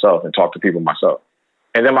upload myself and talk to people myself.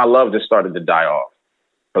 And then my love just started to die off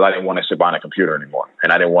because I didn't want to sit behind a computer anymore.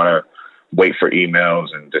 And I didn't want to wait for emails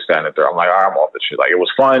and this, that, and the third. I'm like, all right, I'm off this shit. Like, it was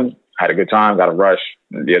fun. Had a good time. Got a rush.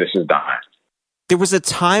 Yeah, this is dying. There was a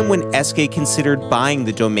time when SK considered buying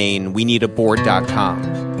the domain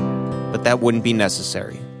weneedaboard.com, but that wouldn't be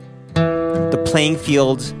necessary. The playing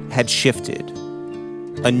field had shifted.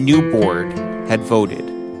 A new board had voted.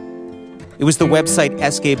 It was the website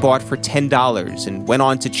SK bought for $10 and went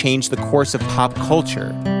on to change the course of pop culture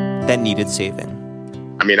that needed saving.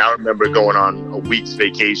 I mean, I remember going on a week's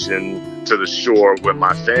vacation to the shore with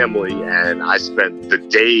my family, and I spent the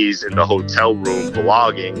days in the hotel room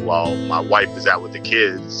blogging while my wife is out with the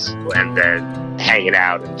kids, and then hanging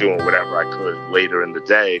out and doing whatever I could later in the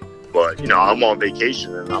day. But, you know, I'm on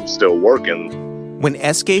vacation and I'm still working. When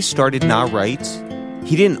SK started Nah Right,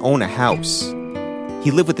 he didn't own a house. He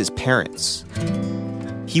lived with his parents.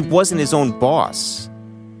 He wasn't his own boss.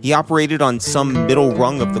 He operated on some middle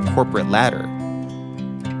rung of the corporate ladder.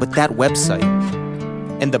 But that website,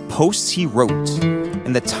 and the posts he wrote,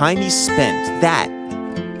 and the time he spent, that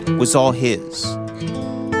was all his.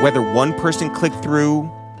 Whether one person clicked through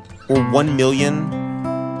or 1 million,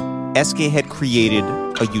 SK had created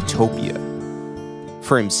a utopia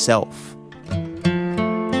for himself.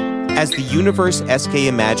 As the universe SK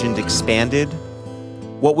imagined expanded,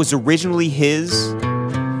 what was originally his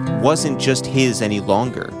wasn't just his any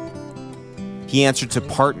longer. He answered to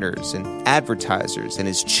partners and advertisers and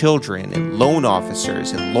his children and loan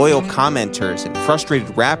officers and loyal commenters and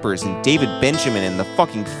frustrated rappers and David Benjamin and the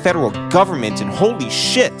fucking federal government and holy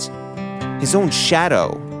shit, his own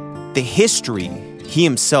shadow, the history he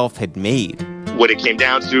himself had made. What it came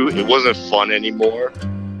down to, it wasn't fun anymore,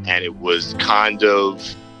 and it was kind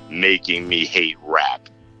of making me hate rap.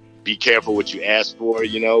 Be careful what you ask for,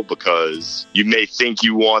 you know, because you may think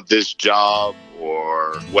you want this job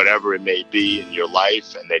or whatever it may be in your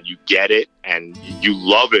life, and then you get it and you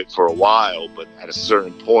love it for a while, but at a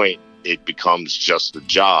certain point, it becomes just a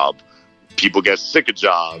job. People get sick of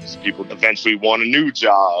jobs. People eventually want a new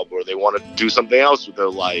job, or they want to do something else with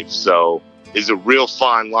their life. So there's a real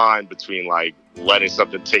fine line between like letting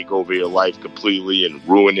something take over your life completely and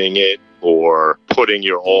ruining it, or putting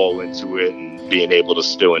your all into it and being able to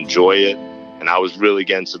still enjoy it. And I was really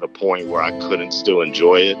getting to the point where I couldn't still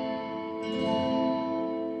enjoy it.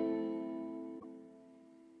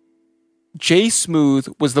 Jay Smooth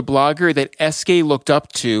was the blogger that SK looked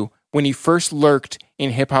up to when he first lurked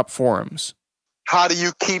in hip-hop forums. How do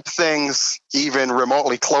you keep things even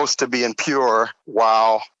remotely close to being pure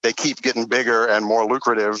while they keep getting bigger and more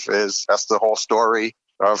lucrative? That's the whole story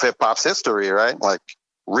of hip-hop's history, right? Like,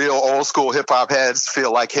 real old school hip-hop heads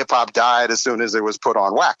feel like hip-hop died as soon as it was put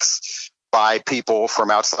on wax by people from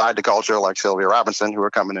outside the culture like Sylvia Robinson, who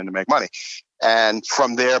are coming in to make money. And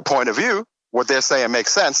from their point of view, what they're saying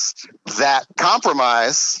makes sense. That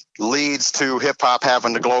compromise leads to hip-hop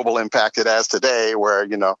having the global impact it has today, where,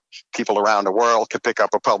 you know, people around the world could pick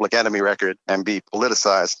up a Public Enemy record and be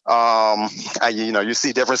politicized. You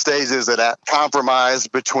see different stages of that compromise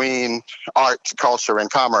between art, culture, and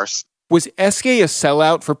commerce. Was SK a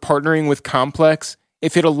sellout for partnering with Complex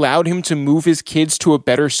if it allowed him to move his kids to a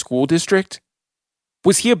better school district?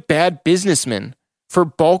 Was he a bad businessman for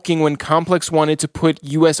balking when Complex wanted to put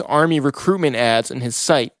U.S. Army recruitment ads on his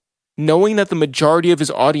site, knowing that the majority of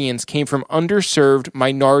his audience came from underserved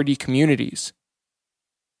minority communities?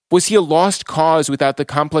 Was he a lost cause without the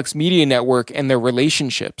Complex Media Network and their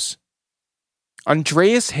relationships?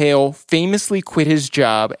 Andreas Hale famously quit his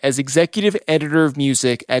job as executive editor of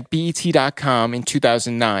music at BET.com in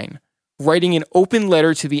 2009, writing an open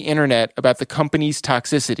letter to the internet about the company's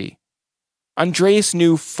toxicity. Andreas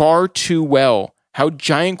knew far too well how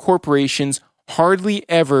giant corporations hardly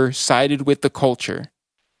ever sided with the culture.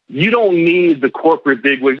 You don't need the corporate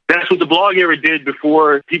bigwigs. That's what the blog era did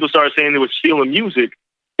before people started saying they were stealing music.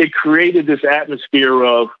 It created this atmosphere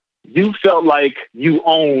of you felt like you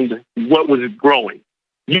owned what was growing.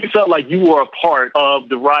 You felt like you were a part of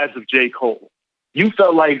the rise of J. Cole. You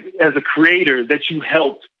felt like, as a creator, that you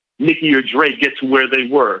helped Nicki or Drake get to where they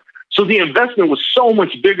were. So the investment was so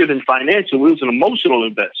much bigger than financial. It was an emotional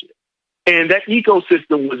investment. And that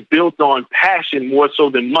ecosystem was built on passion more so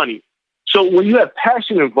than money. So when you have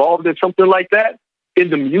passion involved in something like that, in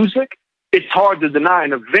the music, it's hard to deny.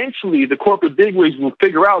 And eventually the corporate bigwigs will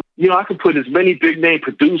figure out, I can put as many big name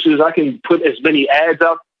producers, I can put as many ads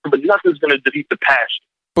out, but nothing's going to defeat the passion.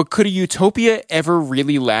 But could a utopia ever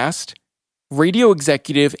really last? Radio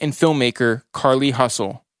executive and filmmaker Carly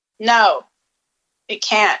Hustle. No, it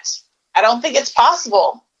can't. I don't think it's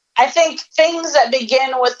possible. I think things that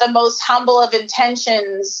begin with the most humble of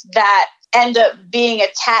intentions that end up being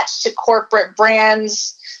attached to corporate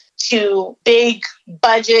brands, to big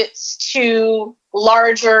budgets, to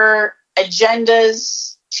larger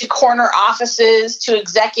agendas, to corner offices, to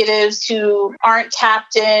executives who aren't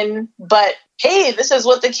tapped in, but hey, this is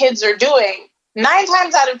what the kids are doing. 9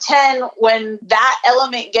 times out of 10, when that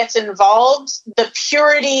element gets involved, the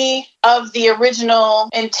purity of the original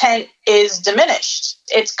intent is diminished.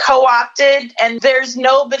 It's co-opted, and there's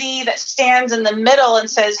nobody that stands in the middle and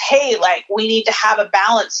says, hey, we need to have a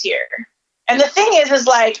balance here. And the thing is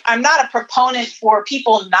I'm not a proponent for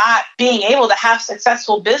people not being able to have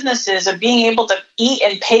successful businesses or being able to eat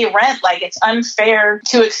and pay rent. It's unfair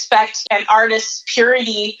to expect an artist's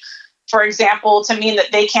purity, for example, to mean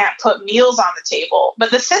that they can't put meals on the table.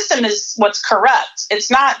 But the system is what's corrupt.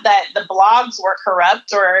 It's not that the blogs were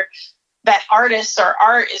corrupt or that artists or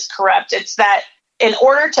art is corrupt. It's that in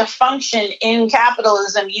order to function in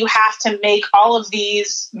capitalism, you have to make all of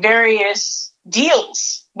these various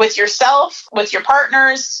deals with yourself, with your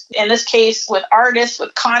partners, in this case, with artists,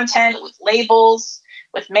 with content, with labels,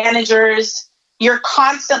 with managers. You're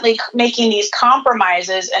constantly making these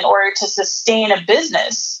compromises in order to sustain a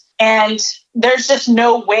business. And there's just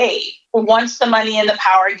no way, once the money and the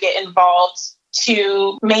power get involved,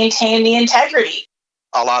 to maintain the integrity.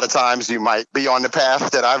 A lot of times you might be on the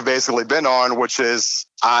path that I've basically been on, which is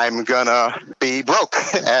I'm going to be broke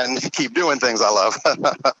and keep doing things I love.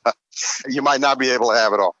 You might not be able to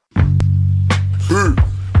have it all.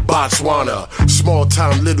 Botswana,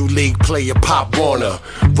 small-time Little League player Pop Warner.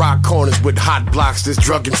 Rock corners with hot blocks that's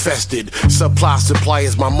drug-infested. Supply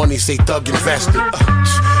suppliers, my money say thug invested.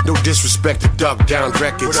 No disrespect to Duck Down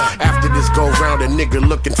Records. After this go round, a nigga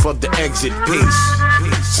looking for the exit.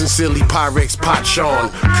 Peace. Sincerely, Pyrex Pot Sean.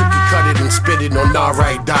 Cookie cut it and spit it on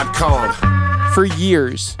alright.com. For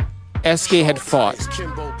years, SK had fought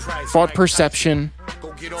perception,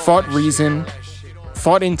 fought reason,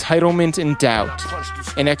 fought entitlement and doubt,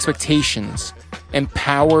 and expectations, and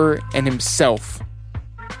power and himself.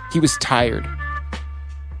 He was tired.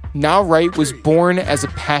 Now Right was born as a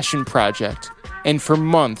passion project, and for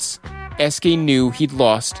months, SK knew he'd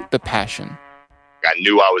lost the passion. I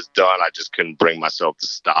knew I was done. I just couldn't bring myself to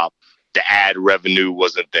stop. The ad revenue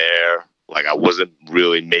wasn't there. I wasn't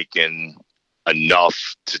really making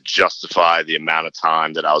enough to justify the amount of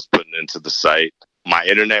time that I was putting into the site. My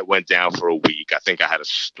internet went down for a week. I think I had a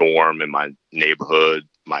storm in my neighborhood.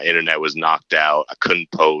 My internet was knocked out. I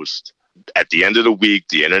couldn't post. At the end of the week,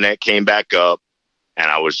 the internet came back up,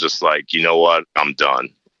 and I was just like, you know what? I'm done.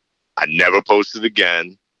 I never posted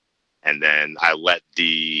again. And then I let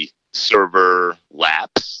the server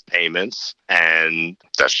lapse payments, and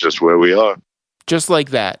that's just where we are. Just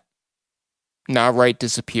like that, Now Right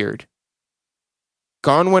disappeared.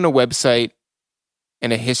 Gone went a website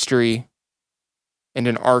and a history and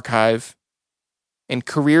an archive and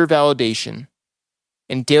career validation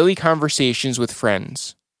and daily conversations with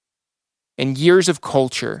friends and years of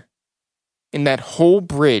culture in that whole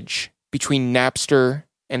bridge between Napster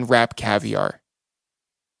and Rap Caviar.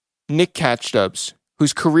 Nick Catchstubbs,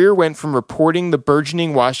 whose career went from reporting the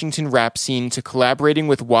burgeoning Washington rap scene to collaborating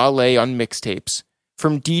with Wale on mixtapes,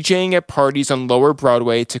 from DJing at parties on Lower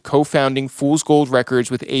Broadway to co-founding Fool's Gold Records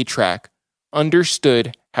with A-Track,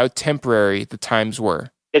 understood how temporary the times were.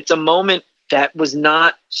 It's a moment that was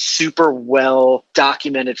not super well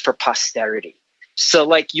documented for posterity.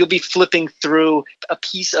 So you'll be flipping through a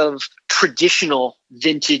piece of traditional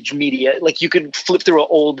vintage media. You could flip through an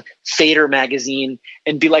old Fader magazine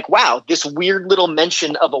and be like, wow, this weird little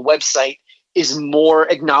mention of a website is more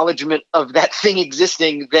acknowledgement of that thing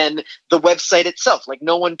existing than the website itself.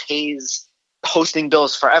 No one pays hosting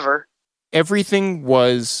bills forever. Everything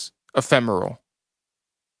was ephemeral.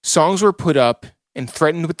 Songs were put up and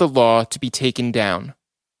threatened with the law to be taken down.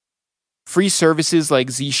 Free services like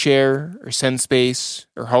Zshare or SendSpace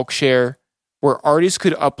or Hulkshare, where artists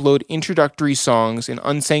could upload introductory songs and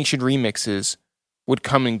unsanctioned remixes, would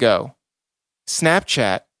come and go.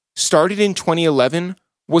 Snapchat, started in 2011,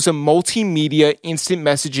 was a multimedia instant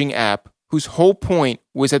messaging app whose whole point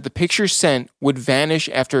was that the pictures sent would vanish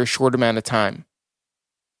after a short amount of time.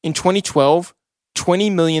 In 2012,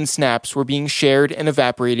 20 million snaps were being shared and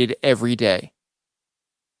evaporated every day.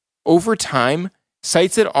 Over time,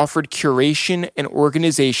 sites that offered curation and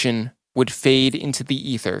organization would fade into the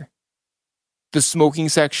ether. The Smoking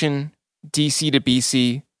Section, DC to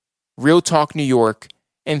BC, Real Talk New York,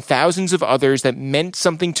 and thousands of others that meant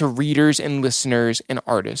something to readers and listeners and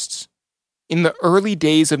artists. In the early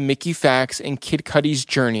days of Mickey Fax and Kid Cudi's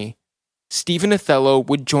journey, Stephen Othello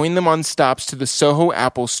would join them on stops to the Soho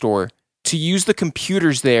Apple Store to use the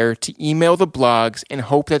computers there to email the blogs and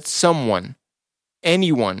hope that someone,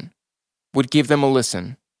 anyone, would give them a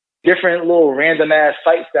listen. Different little random ass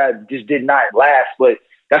sites that just did not last, but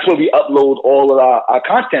that's where we upload all of our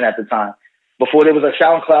content at the time. Before there was a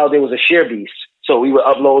SoundCloud, there was a ShareBeast. So we would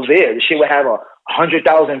upload there. The shit would have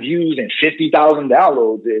 100,000 views and 50,000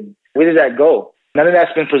 downloads. And where did that go? None of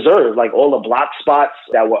that's been preserved. Like all the block spots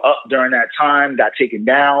that were up during that time got taken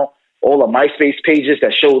down. All the MySpace pages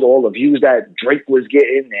that showed all the views that Drake was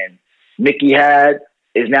getting and Mickey had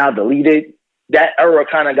is now deleted. That era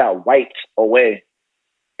kind of got wiped away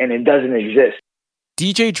and it doesn't exist.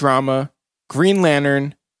 DJ Drama, Green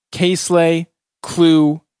Lantern, K-Slay,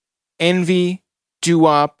 Clue, Envy,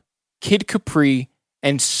 Doo-Wop, Kid Capri,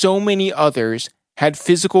 and so many others had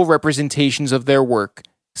physical representations of their work,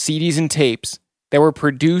 CDs and tapes, that were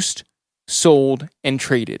produced, sold, and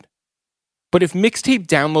traded. But if mixtape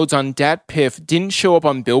downloads on DatPiff didn't show up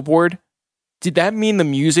on Billboard, did that mean the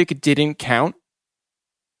music didn't count?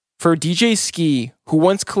 For DJ Ski, who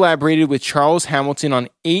once collaborated with Charles Hamilton on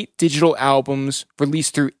 8 digital albums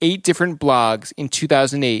released through 8 different blogs in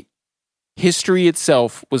 2008, history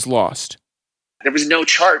itself was lost. There was no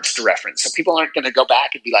charts to reference, so people aren't going to go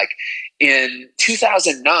back and be like, in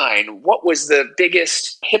 2009, what was the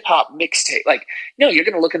biggest hip-hop mixtape? Like, no, you're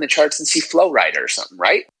going to look in the charts and see Flow Rider or something,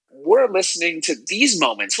 right? We're listening to these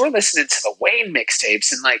moments. We're listening to the Wayne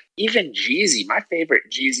mixtapes and like even Jeezy, my favorite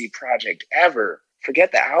Jeezy project ever.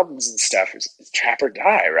 Forget the albums and stuff. It's Trap or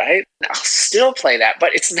Die, right? I'll still play that,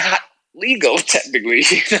 but it's not legal technically.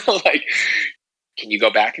 Like, can you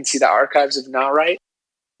go back and see the archives of Now Right?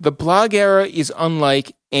 The blog era is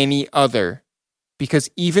unlike any other because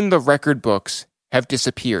even the record books have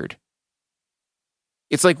disappeared.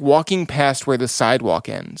 It's like walking past where the sidewalk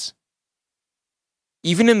ends.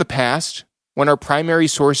 Even in the past, when our primary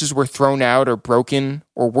sources were thrown out or broken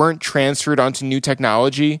or weren't transferred onto new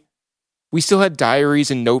technology, we still had diaries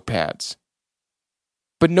and notepads.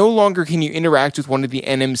 But no longer can you interact with one of the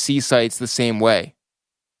NMC sites the same way.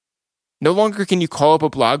 No longer can you call up a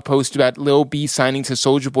blog post about Lil B signing to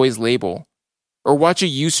Soulja Boy's label, or watch a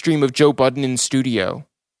Ustream of Joe Budden in studio,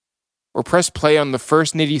 or press play on the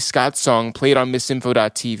first Nitty Scott song played on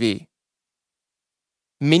missinfo.tv.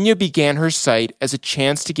 Minya began her site as a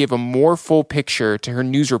chance to give a more full picture to her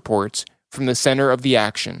news reports from the center of the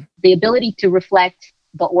action. The ability to reflect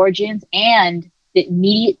the origins and the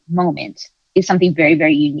immediate moment is something very,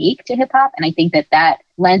 very unique to hip-hop. And I think that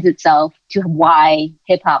lends itself to why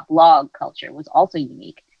hip-hop blog culture was also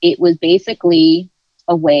unique. It was basically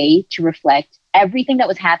a way to reflect everything that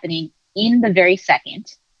was happening in the very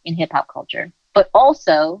second in hip-hop culture. But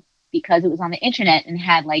also, because it was on the internet and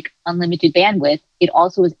had like unlimited bandwidth, it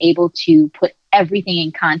also was able to put everything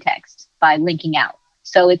in context by linking out.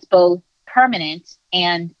 So it's both permanent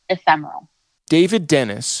and ephemeral. David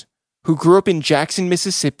Dennis, who grew up in Jackson,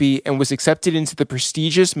 Mississippi and was accepted into the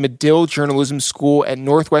prestigious Medill Journalism School at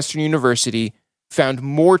Northwestern University, found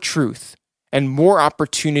more truth and more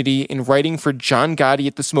opportunity in writing for John Gotti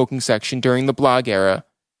at the Smoking Section during the blog era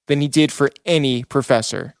than he did for any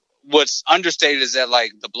professor. What's understated is that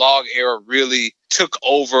like the blog era really took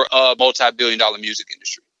over a multi-billion-dollar music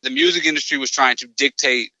industry. The music industry was trying to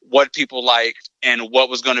dictate what people liked and what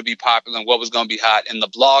was going to be popular and what was going to be hot. And the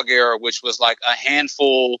blog era, which was like a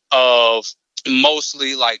handful of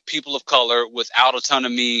mostly like people of color without a ton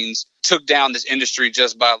of means, took down this industry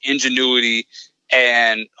just by ingenuity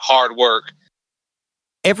and hard work.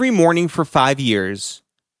 Every morning for 5 years,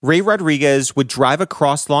 Ray Rodriguez would drive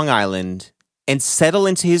across Long Island and settle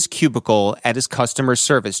into his cubicle at his customer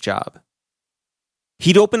service job.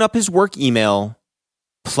 He'd open up his work email,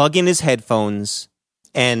 plug in his headphones,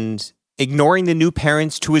 and, ignoring the new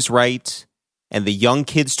parents to his right and the young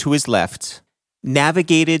kids to his left,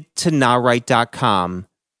 navigated to nowright.com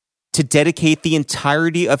to dedicate the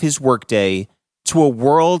entirety of his workday to a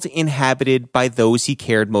world inhabited by those he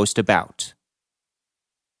cared most about.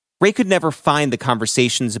 Ray could never find the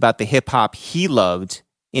conversations about the hip-hop he loved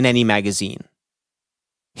in any magazine.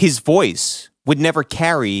 His voice would never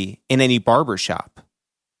carry in any barbershop.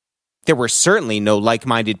 There were certainly no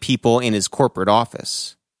like-minded people in his corporate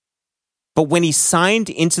office. But when he signed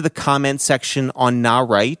into the comment section on Now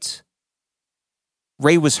Right,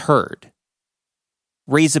 Ray was heard.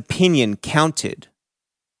 Ray's opinion counted.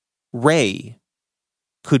 Ray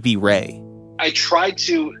could be Ray. I tried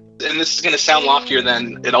to, and this is going to sound loftier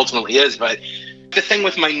than it ultimately is, but the thing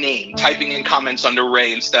with my name, typing in comments under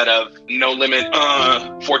Ray instead of No Limit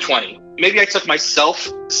 420. Maybe I took myself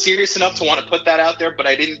serious enough to want to put that out there, but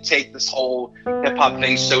I didn't take this whole hip-hop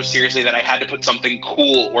thing so seriously that I had to put something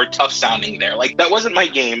cool or tough sounding there. Like, that wasn't my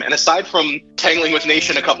game. And aside from tangling with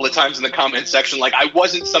Nation a couple of times in the comment section, like, I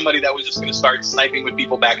wasn't somebody that was just going to start sniping with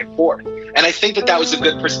people back and forth. And I think that that was a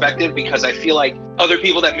good perspective, because I feel like other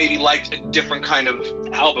people that maybe liked a different kind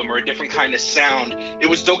of album or a different kind of sound, it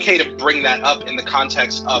was okay to bring that up in the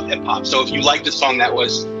context of hip-hop. So if you liked a song that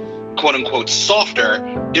was quote unquote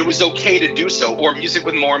softer, it was okay to do so, or music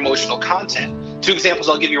with more emotional content. Two examples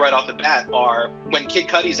I'll give you right off the bat are when Kid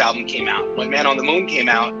Cudi's album came out, when Man on the Moon came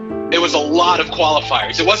out, it was a lot of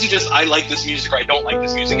qualifiers. It wasn't just I like this music or I don't like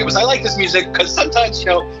this music. It was I like this music because sometimes, you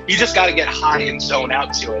know, you just got to get high and zone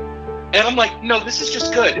out to it. And I'm like, no, this is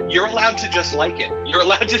just good. You're allowed to just like it. You're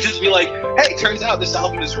allowed to just be like, hey, turns out this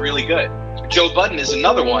album is really good. Joe Budden is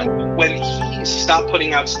another one. When he stopped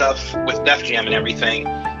putting out stuff with Def Jam and everything,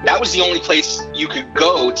 that was the only place you could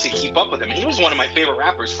go to keep up with him. He was one of my favorite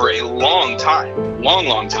rappers for a long time,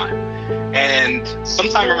 long time. And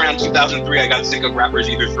sometime around 2003, I got sick of rappers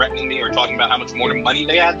either threatening me or talking about how much more money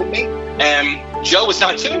they had than me. And Joe was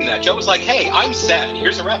not doing that. Joe was like, hey, I'm sad.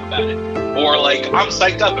 Here's a rap about it. Or like, I'm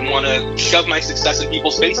psyched up and want to shove my success in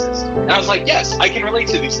people's faces. And I was like, yes, I can relate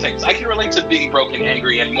to these things. I can relate to being broke and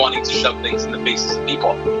angry and wanting to shove things in the faces of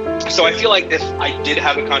people. So I feel like if I did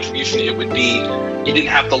have a contribution, it would be, you didn't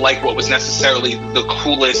have to like what was necessarily the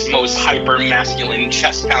coolest, most hyper masculine,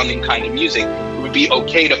 chest pounding kind of music. It would be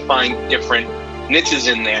okay to find different niches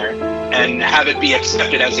in there and have it be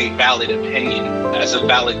accepted as a valid opinion, as a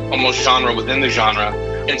valid almost genre within the genre,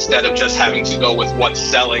 instead of just having to go with what's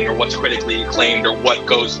selling or what's critically acclaimed or what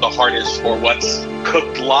goes the hardest or what's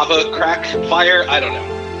cooked lava crack fire. I don't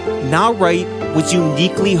know. Nah Right was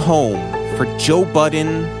uniquely home for Joe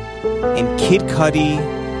Budden and Kid Cudi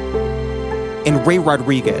and Ray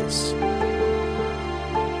Rodriguez.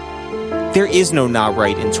 There is no Nah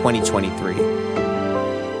Right in 2023.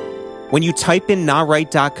 When you type in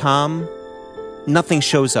NahRight.com, nothing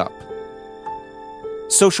shows up.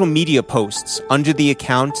 Social media posts under the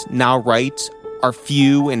account Nah Right are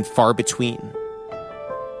few and far between.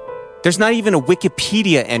 There's not even a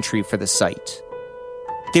Wikipedia entry for the site.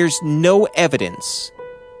 There's no evidence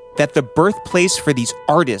that the birthplace for these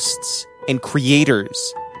artists and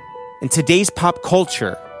creators in today's pop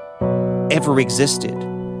culture ever existed.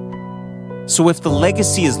 So if the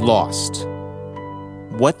legacy is lost,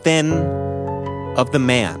 what then of the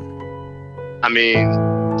man? I mean,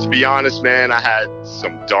 to be honest, man, I had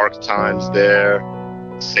some dark times there,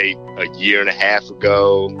 say a year and a half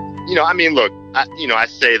ago. You know, I mean, look, I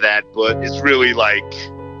say that, but it's really like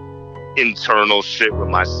internal shit with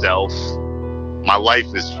myself. My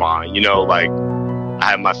life is fine, you know, like I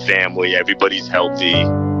have my family, everybody's healthy.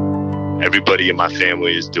 Everybody in my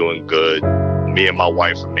family is doing good. Me and my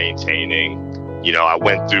wife are maintaining. You know, I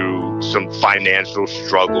went through some financial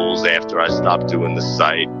struggles after I stopped doing the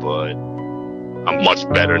site, but I'm much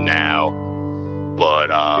better now. But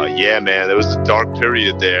yeah, man, there was a dark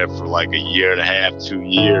period there for like a year and a half, 2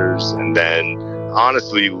 years. And then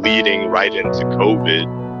honestly, leading right into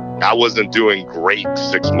COVID, I wasn't doing great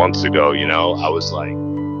 6 months ago, you know. I was like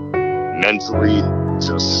mentally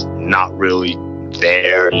just not really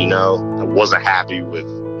there, you know. I wasn't happy with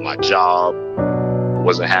my job. I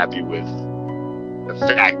wasn't happy with the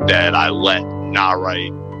fact that I let Nah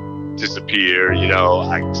Right disappear, you know.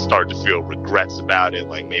 I started to feel regrets about it,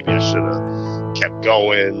 like maybe I should have kept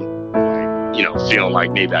going, like, you know, feeling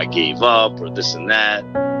like maybe I gave up or this and that.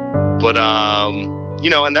 But you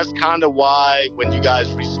know, and that's kind of why when you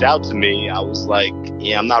guys reached out to me, I was like,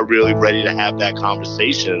 yeah, I'm not really ready to have that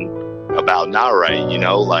conversation about Nah Right, you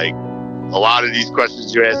know. Like a lot of these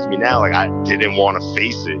questions you're asking me now, like I didn't want to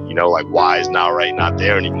face it, you know, like why is Nah Right not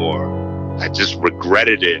there anymore? I just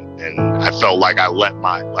regretted it, and I felt like I let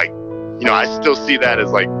my, like, you know, I still see that as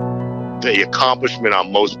like the accomplishment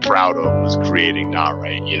I'm most proud of was creating Nah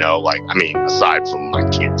Right, you know, like, I mean, aside from my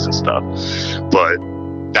kids and stuff, but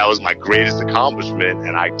that was my greatest accomplishment,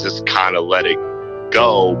 and I just kind of let it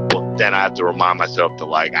go. But then I have to remind myself that,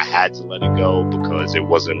 like, I had to let it go because it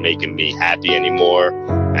wasn't making me happy anymore.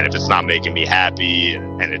 And if it's not making me happy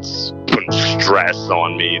and it's putting stress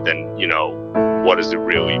on me, then, you know, what is it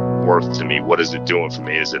really worth to me? What is it doing for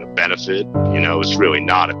me? Is it a benefit? You know, it's really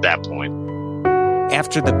not at that point.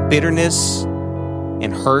 After the bitterness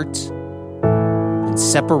and hurt and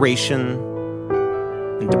separation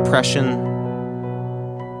and depression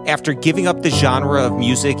After giving up the genre of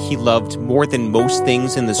music he loved more than most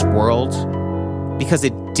things in this world, because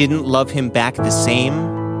it didn't love him back the same,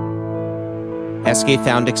 SK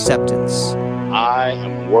found acceptance. I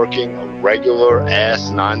am working a regular ass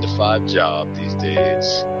 9-to-5 job these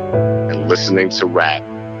days and listening to rap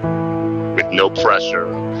with no pressure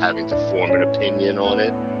of having to form an opinion on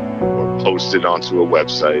it or post it onto a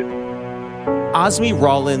website. Osmy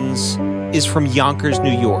Rollins is from Yonkers,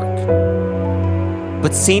 New York.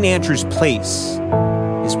 But St. Andrew's Place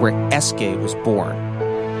is where SK was born.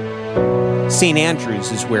 St.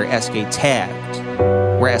 Andrews is where SK tagged,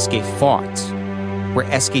 where SK fought,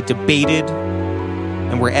 where SK debated,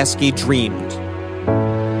 and where SK dreamed.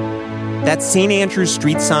 That St. Andrews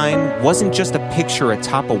street sign wasn't just a picture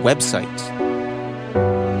atop a website.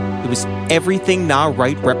 It was everything Nah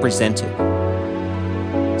Right represented.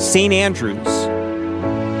 St. Andrews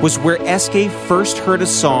was where SK first heard a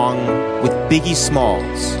song with Biggie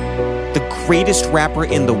Smalls, the greatest rapper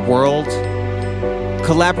in the world,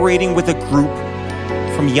 collaborating with a group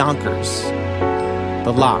from Yonkers,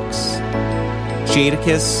 The Lox,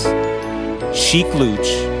 Jadakiss, Chic Luch,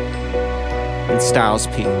 and Styles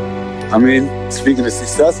P. I mean, speaking of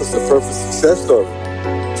success, it's the perfect success story.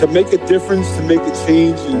 To make a difference, to make a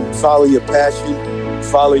change, and follow your passion,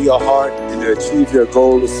 follow your heart, and to achieve your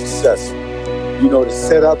goal is success. You know, to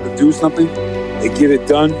set out to do something and get it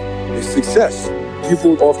done is success.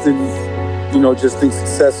 People often, just think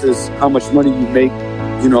success is how much money you make,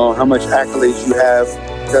 how much accolades you have.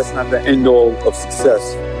 That's not the end all of success.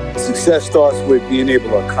 Success starts with being able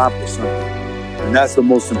to accomplish something. And that's the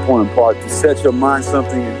most important part, to set your mind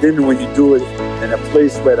something, and then when you do it in a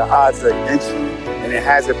place where the odds are against you and it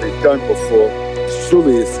hasn't been done before, it's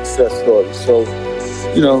truly a success story. So,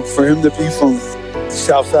 for him to be from the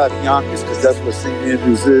south side of Yonkers, because that's what St.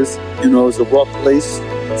 Andrews is, it's a rough place.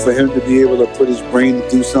 For him to be able to put his brain to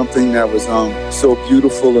do something that was so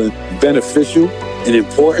beautiful and beneficial and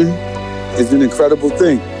important is an incredible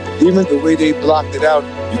thing. Even the way they blocked it out,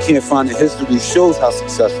 you can't find the history, shows how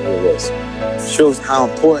successful it was. It shows how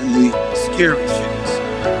importantly scary shit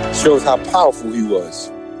is. It shows how powerful he was.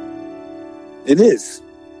 It is.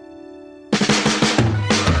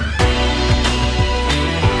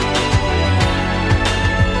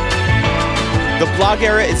 The Blog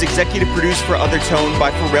Era is executive produced for Othertone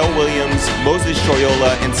by Pharrell Williams, Moses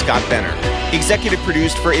Shoyola, and Scott Benner. Executive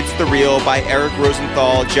produced for It's The Real by Eric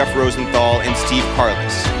Rosenthal, Jeff Rosenthal, and Steve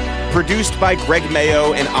Carless. Produced by Greg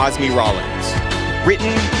Mayo and Osmy Rollins.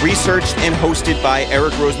 Written, researched, and hosted by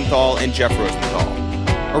Eric Rosenthal and Jeff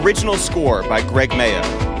Rosenthal. Original score by Greg Mayo.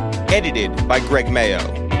 Edited by Greg Mayo.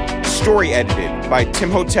 Story edited by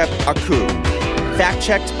Timhotep Aku. Fact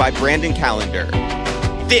checked by Brandon Callender.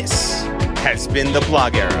 This has been The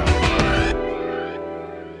Blog Era.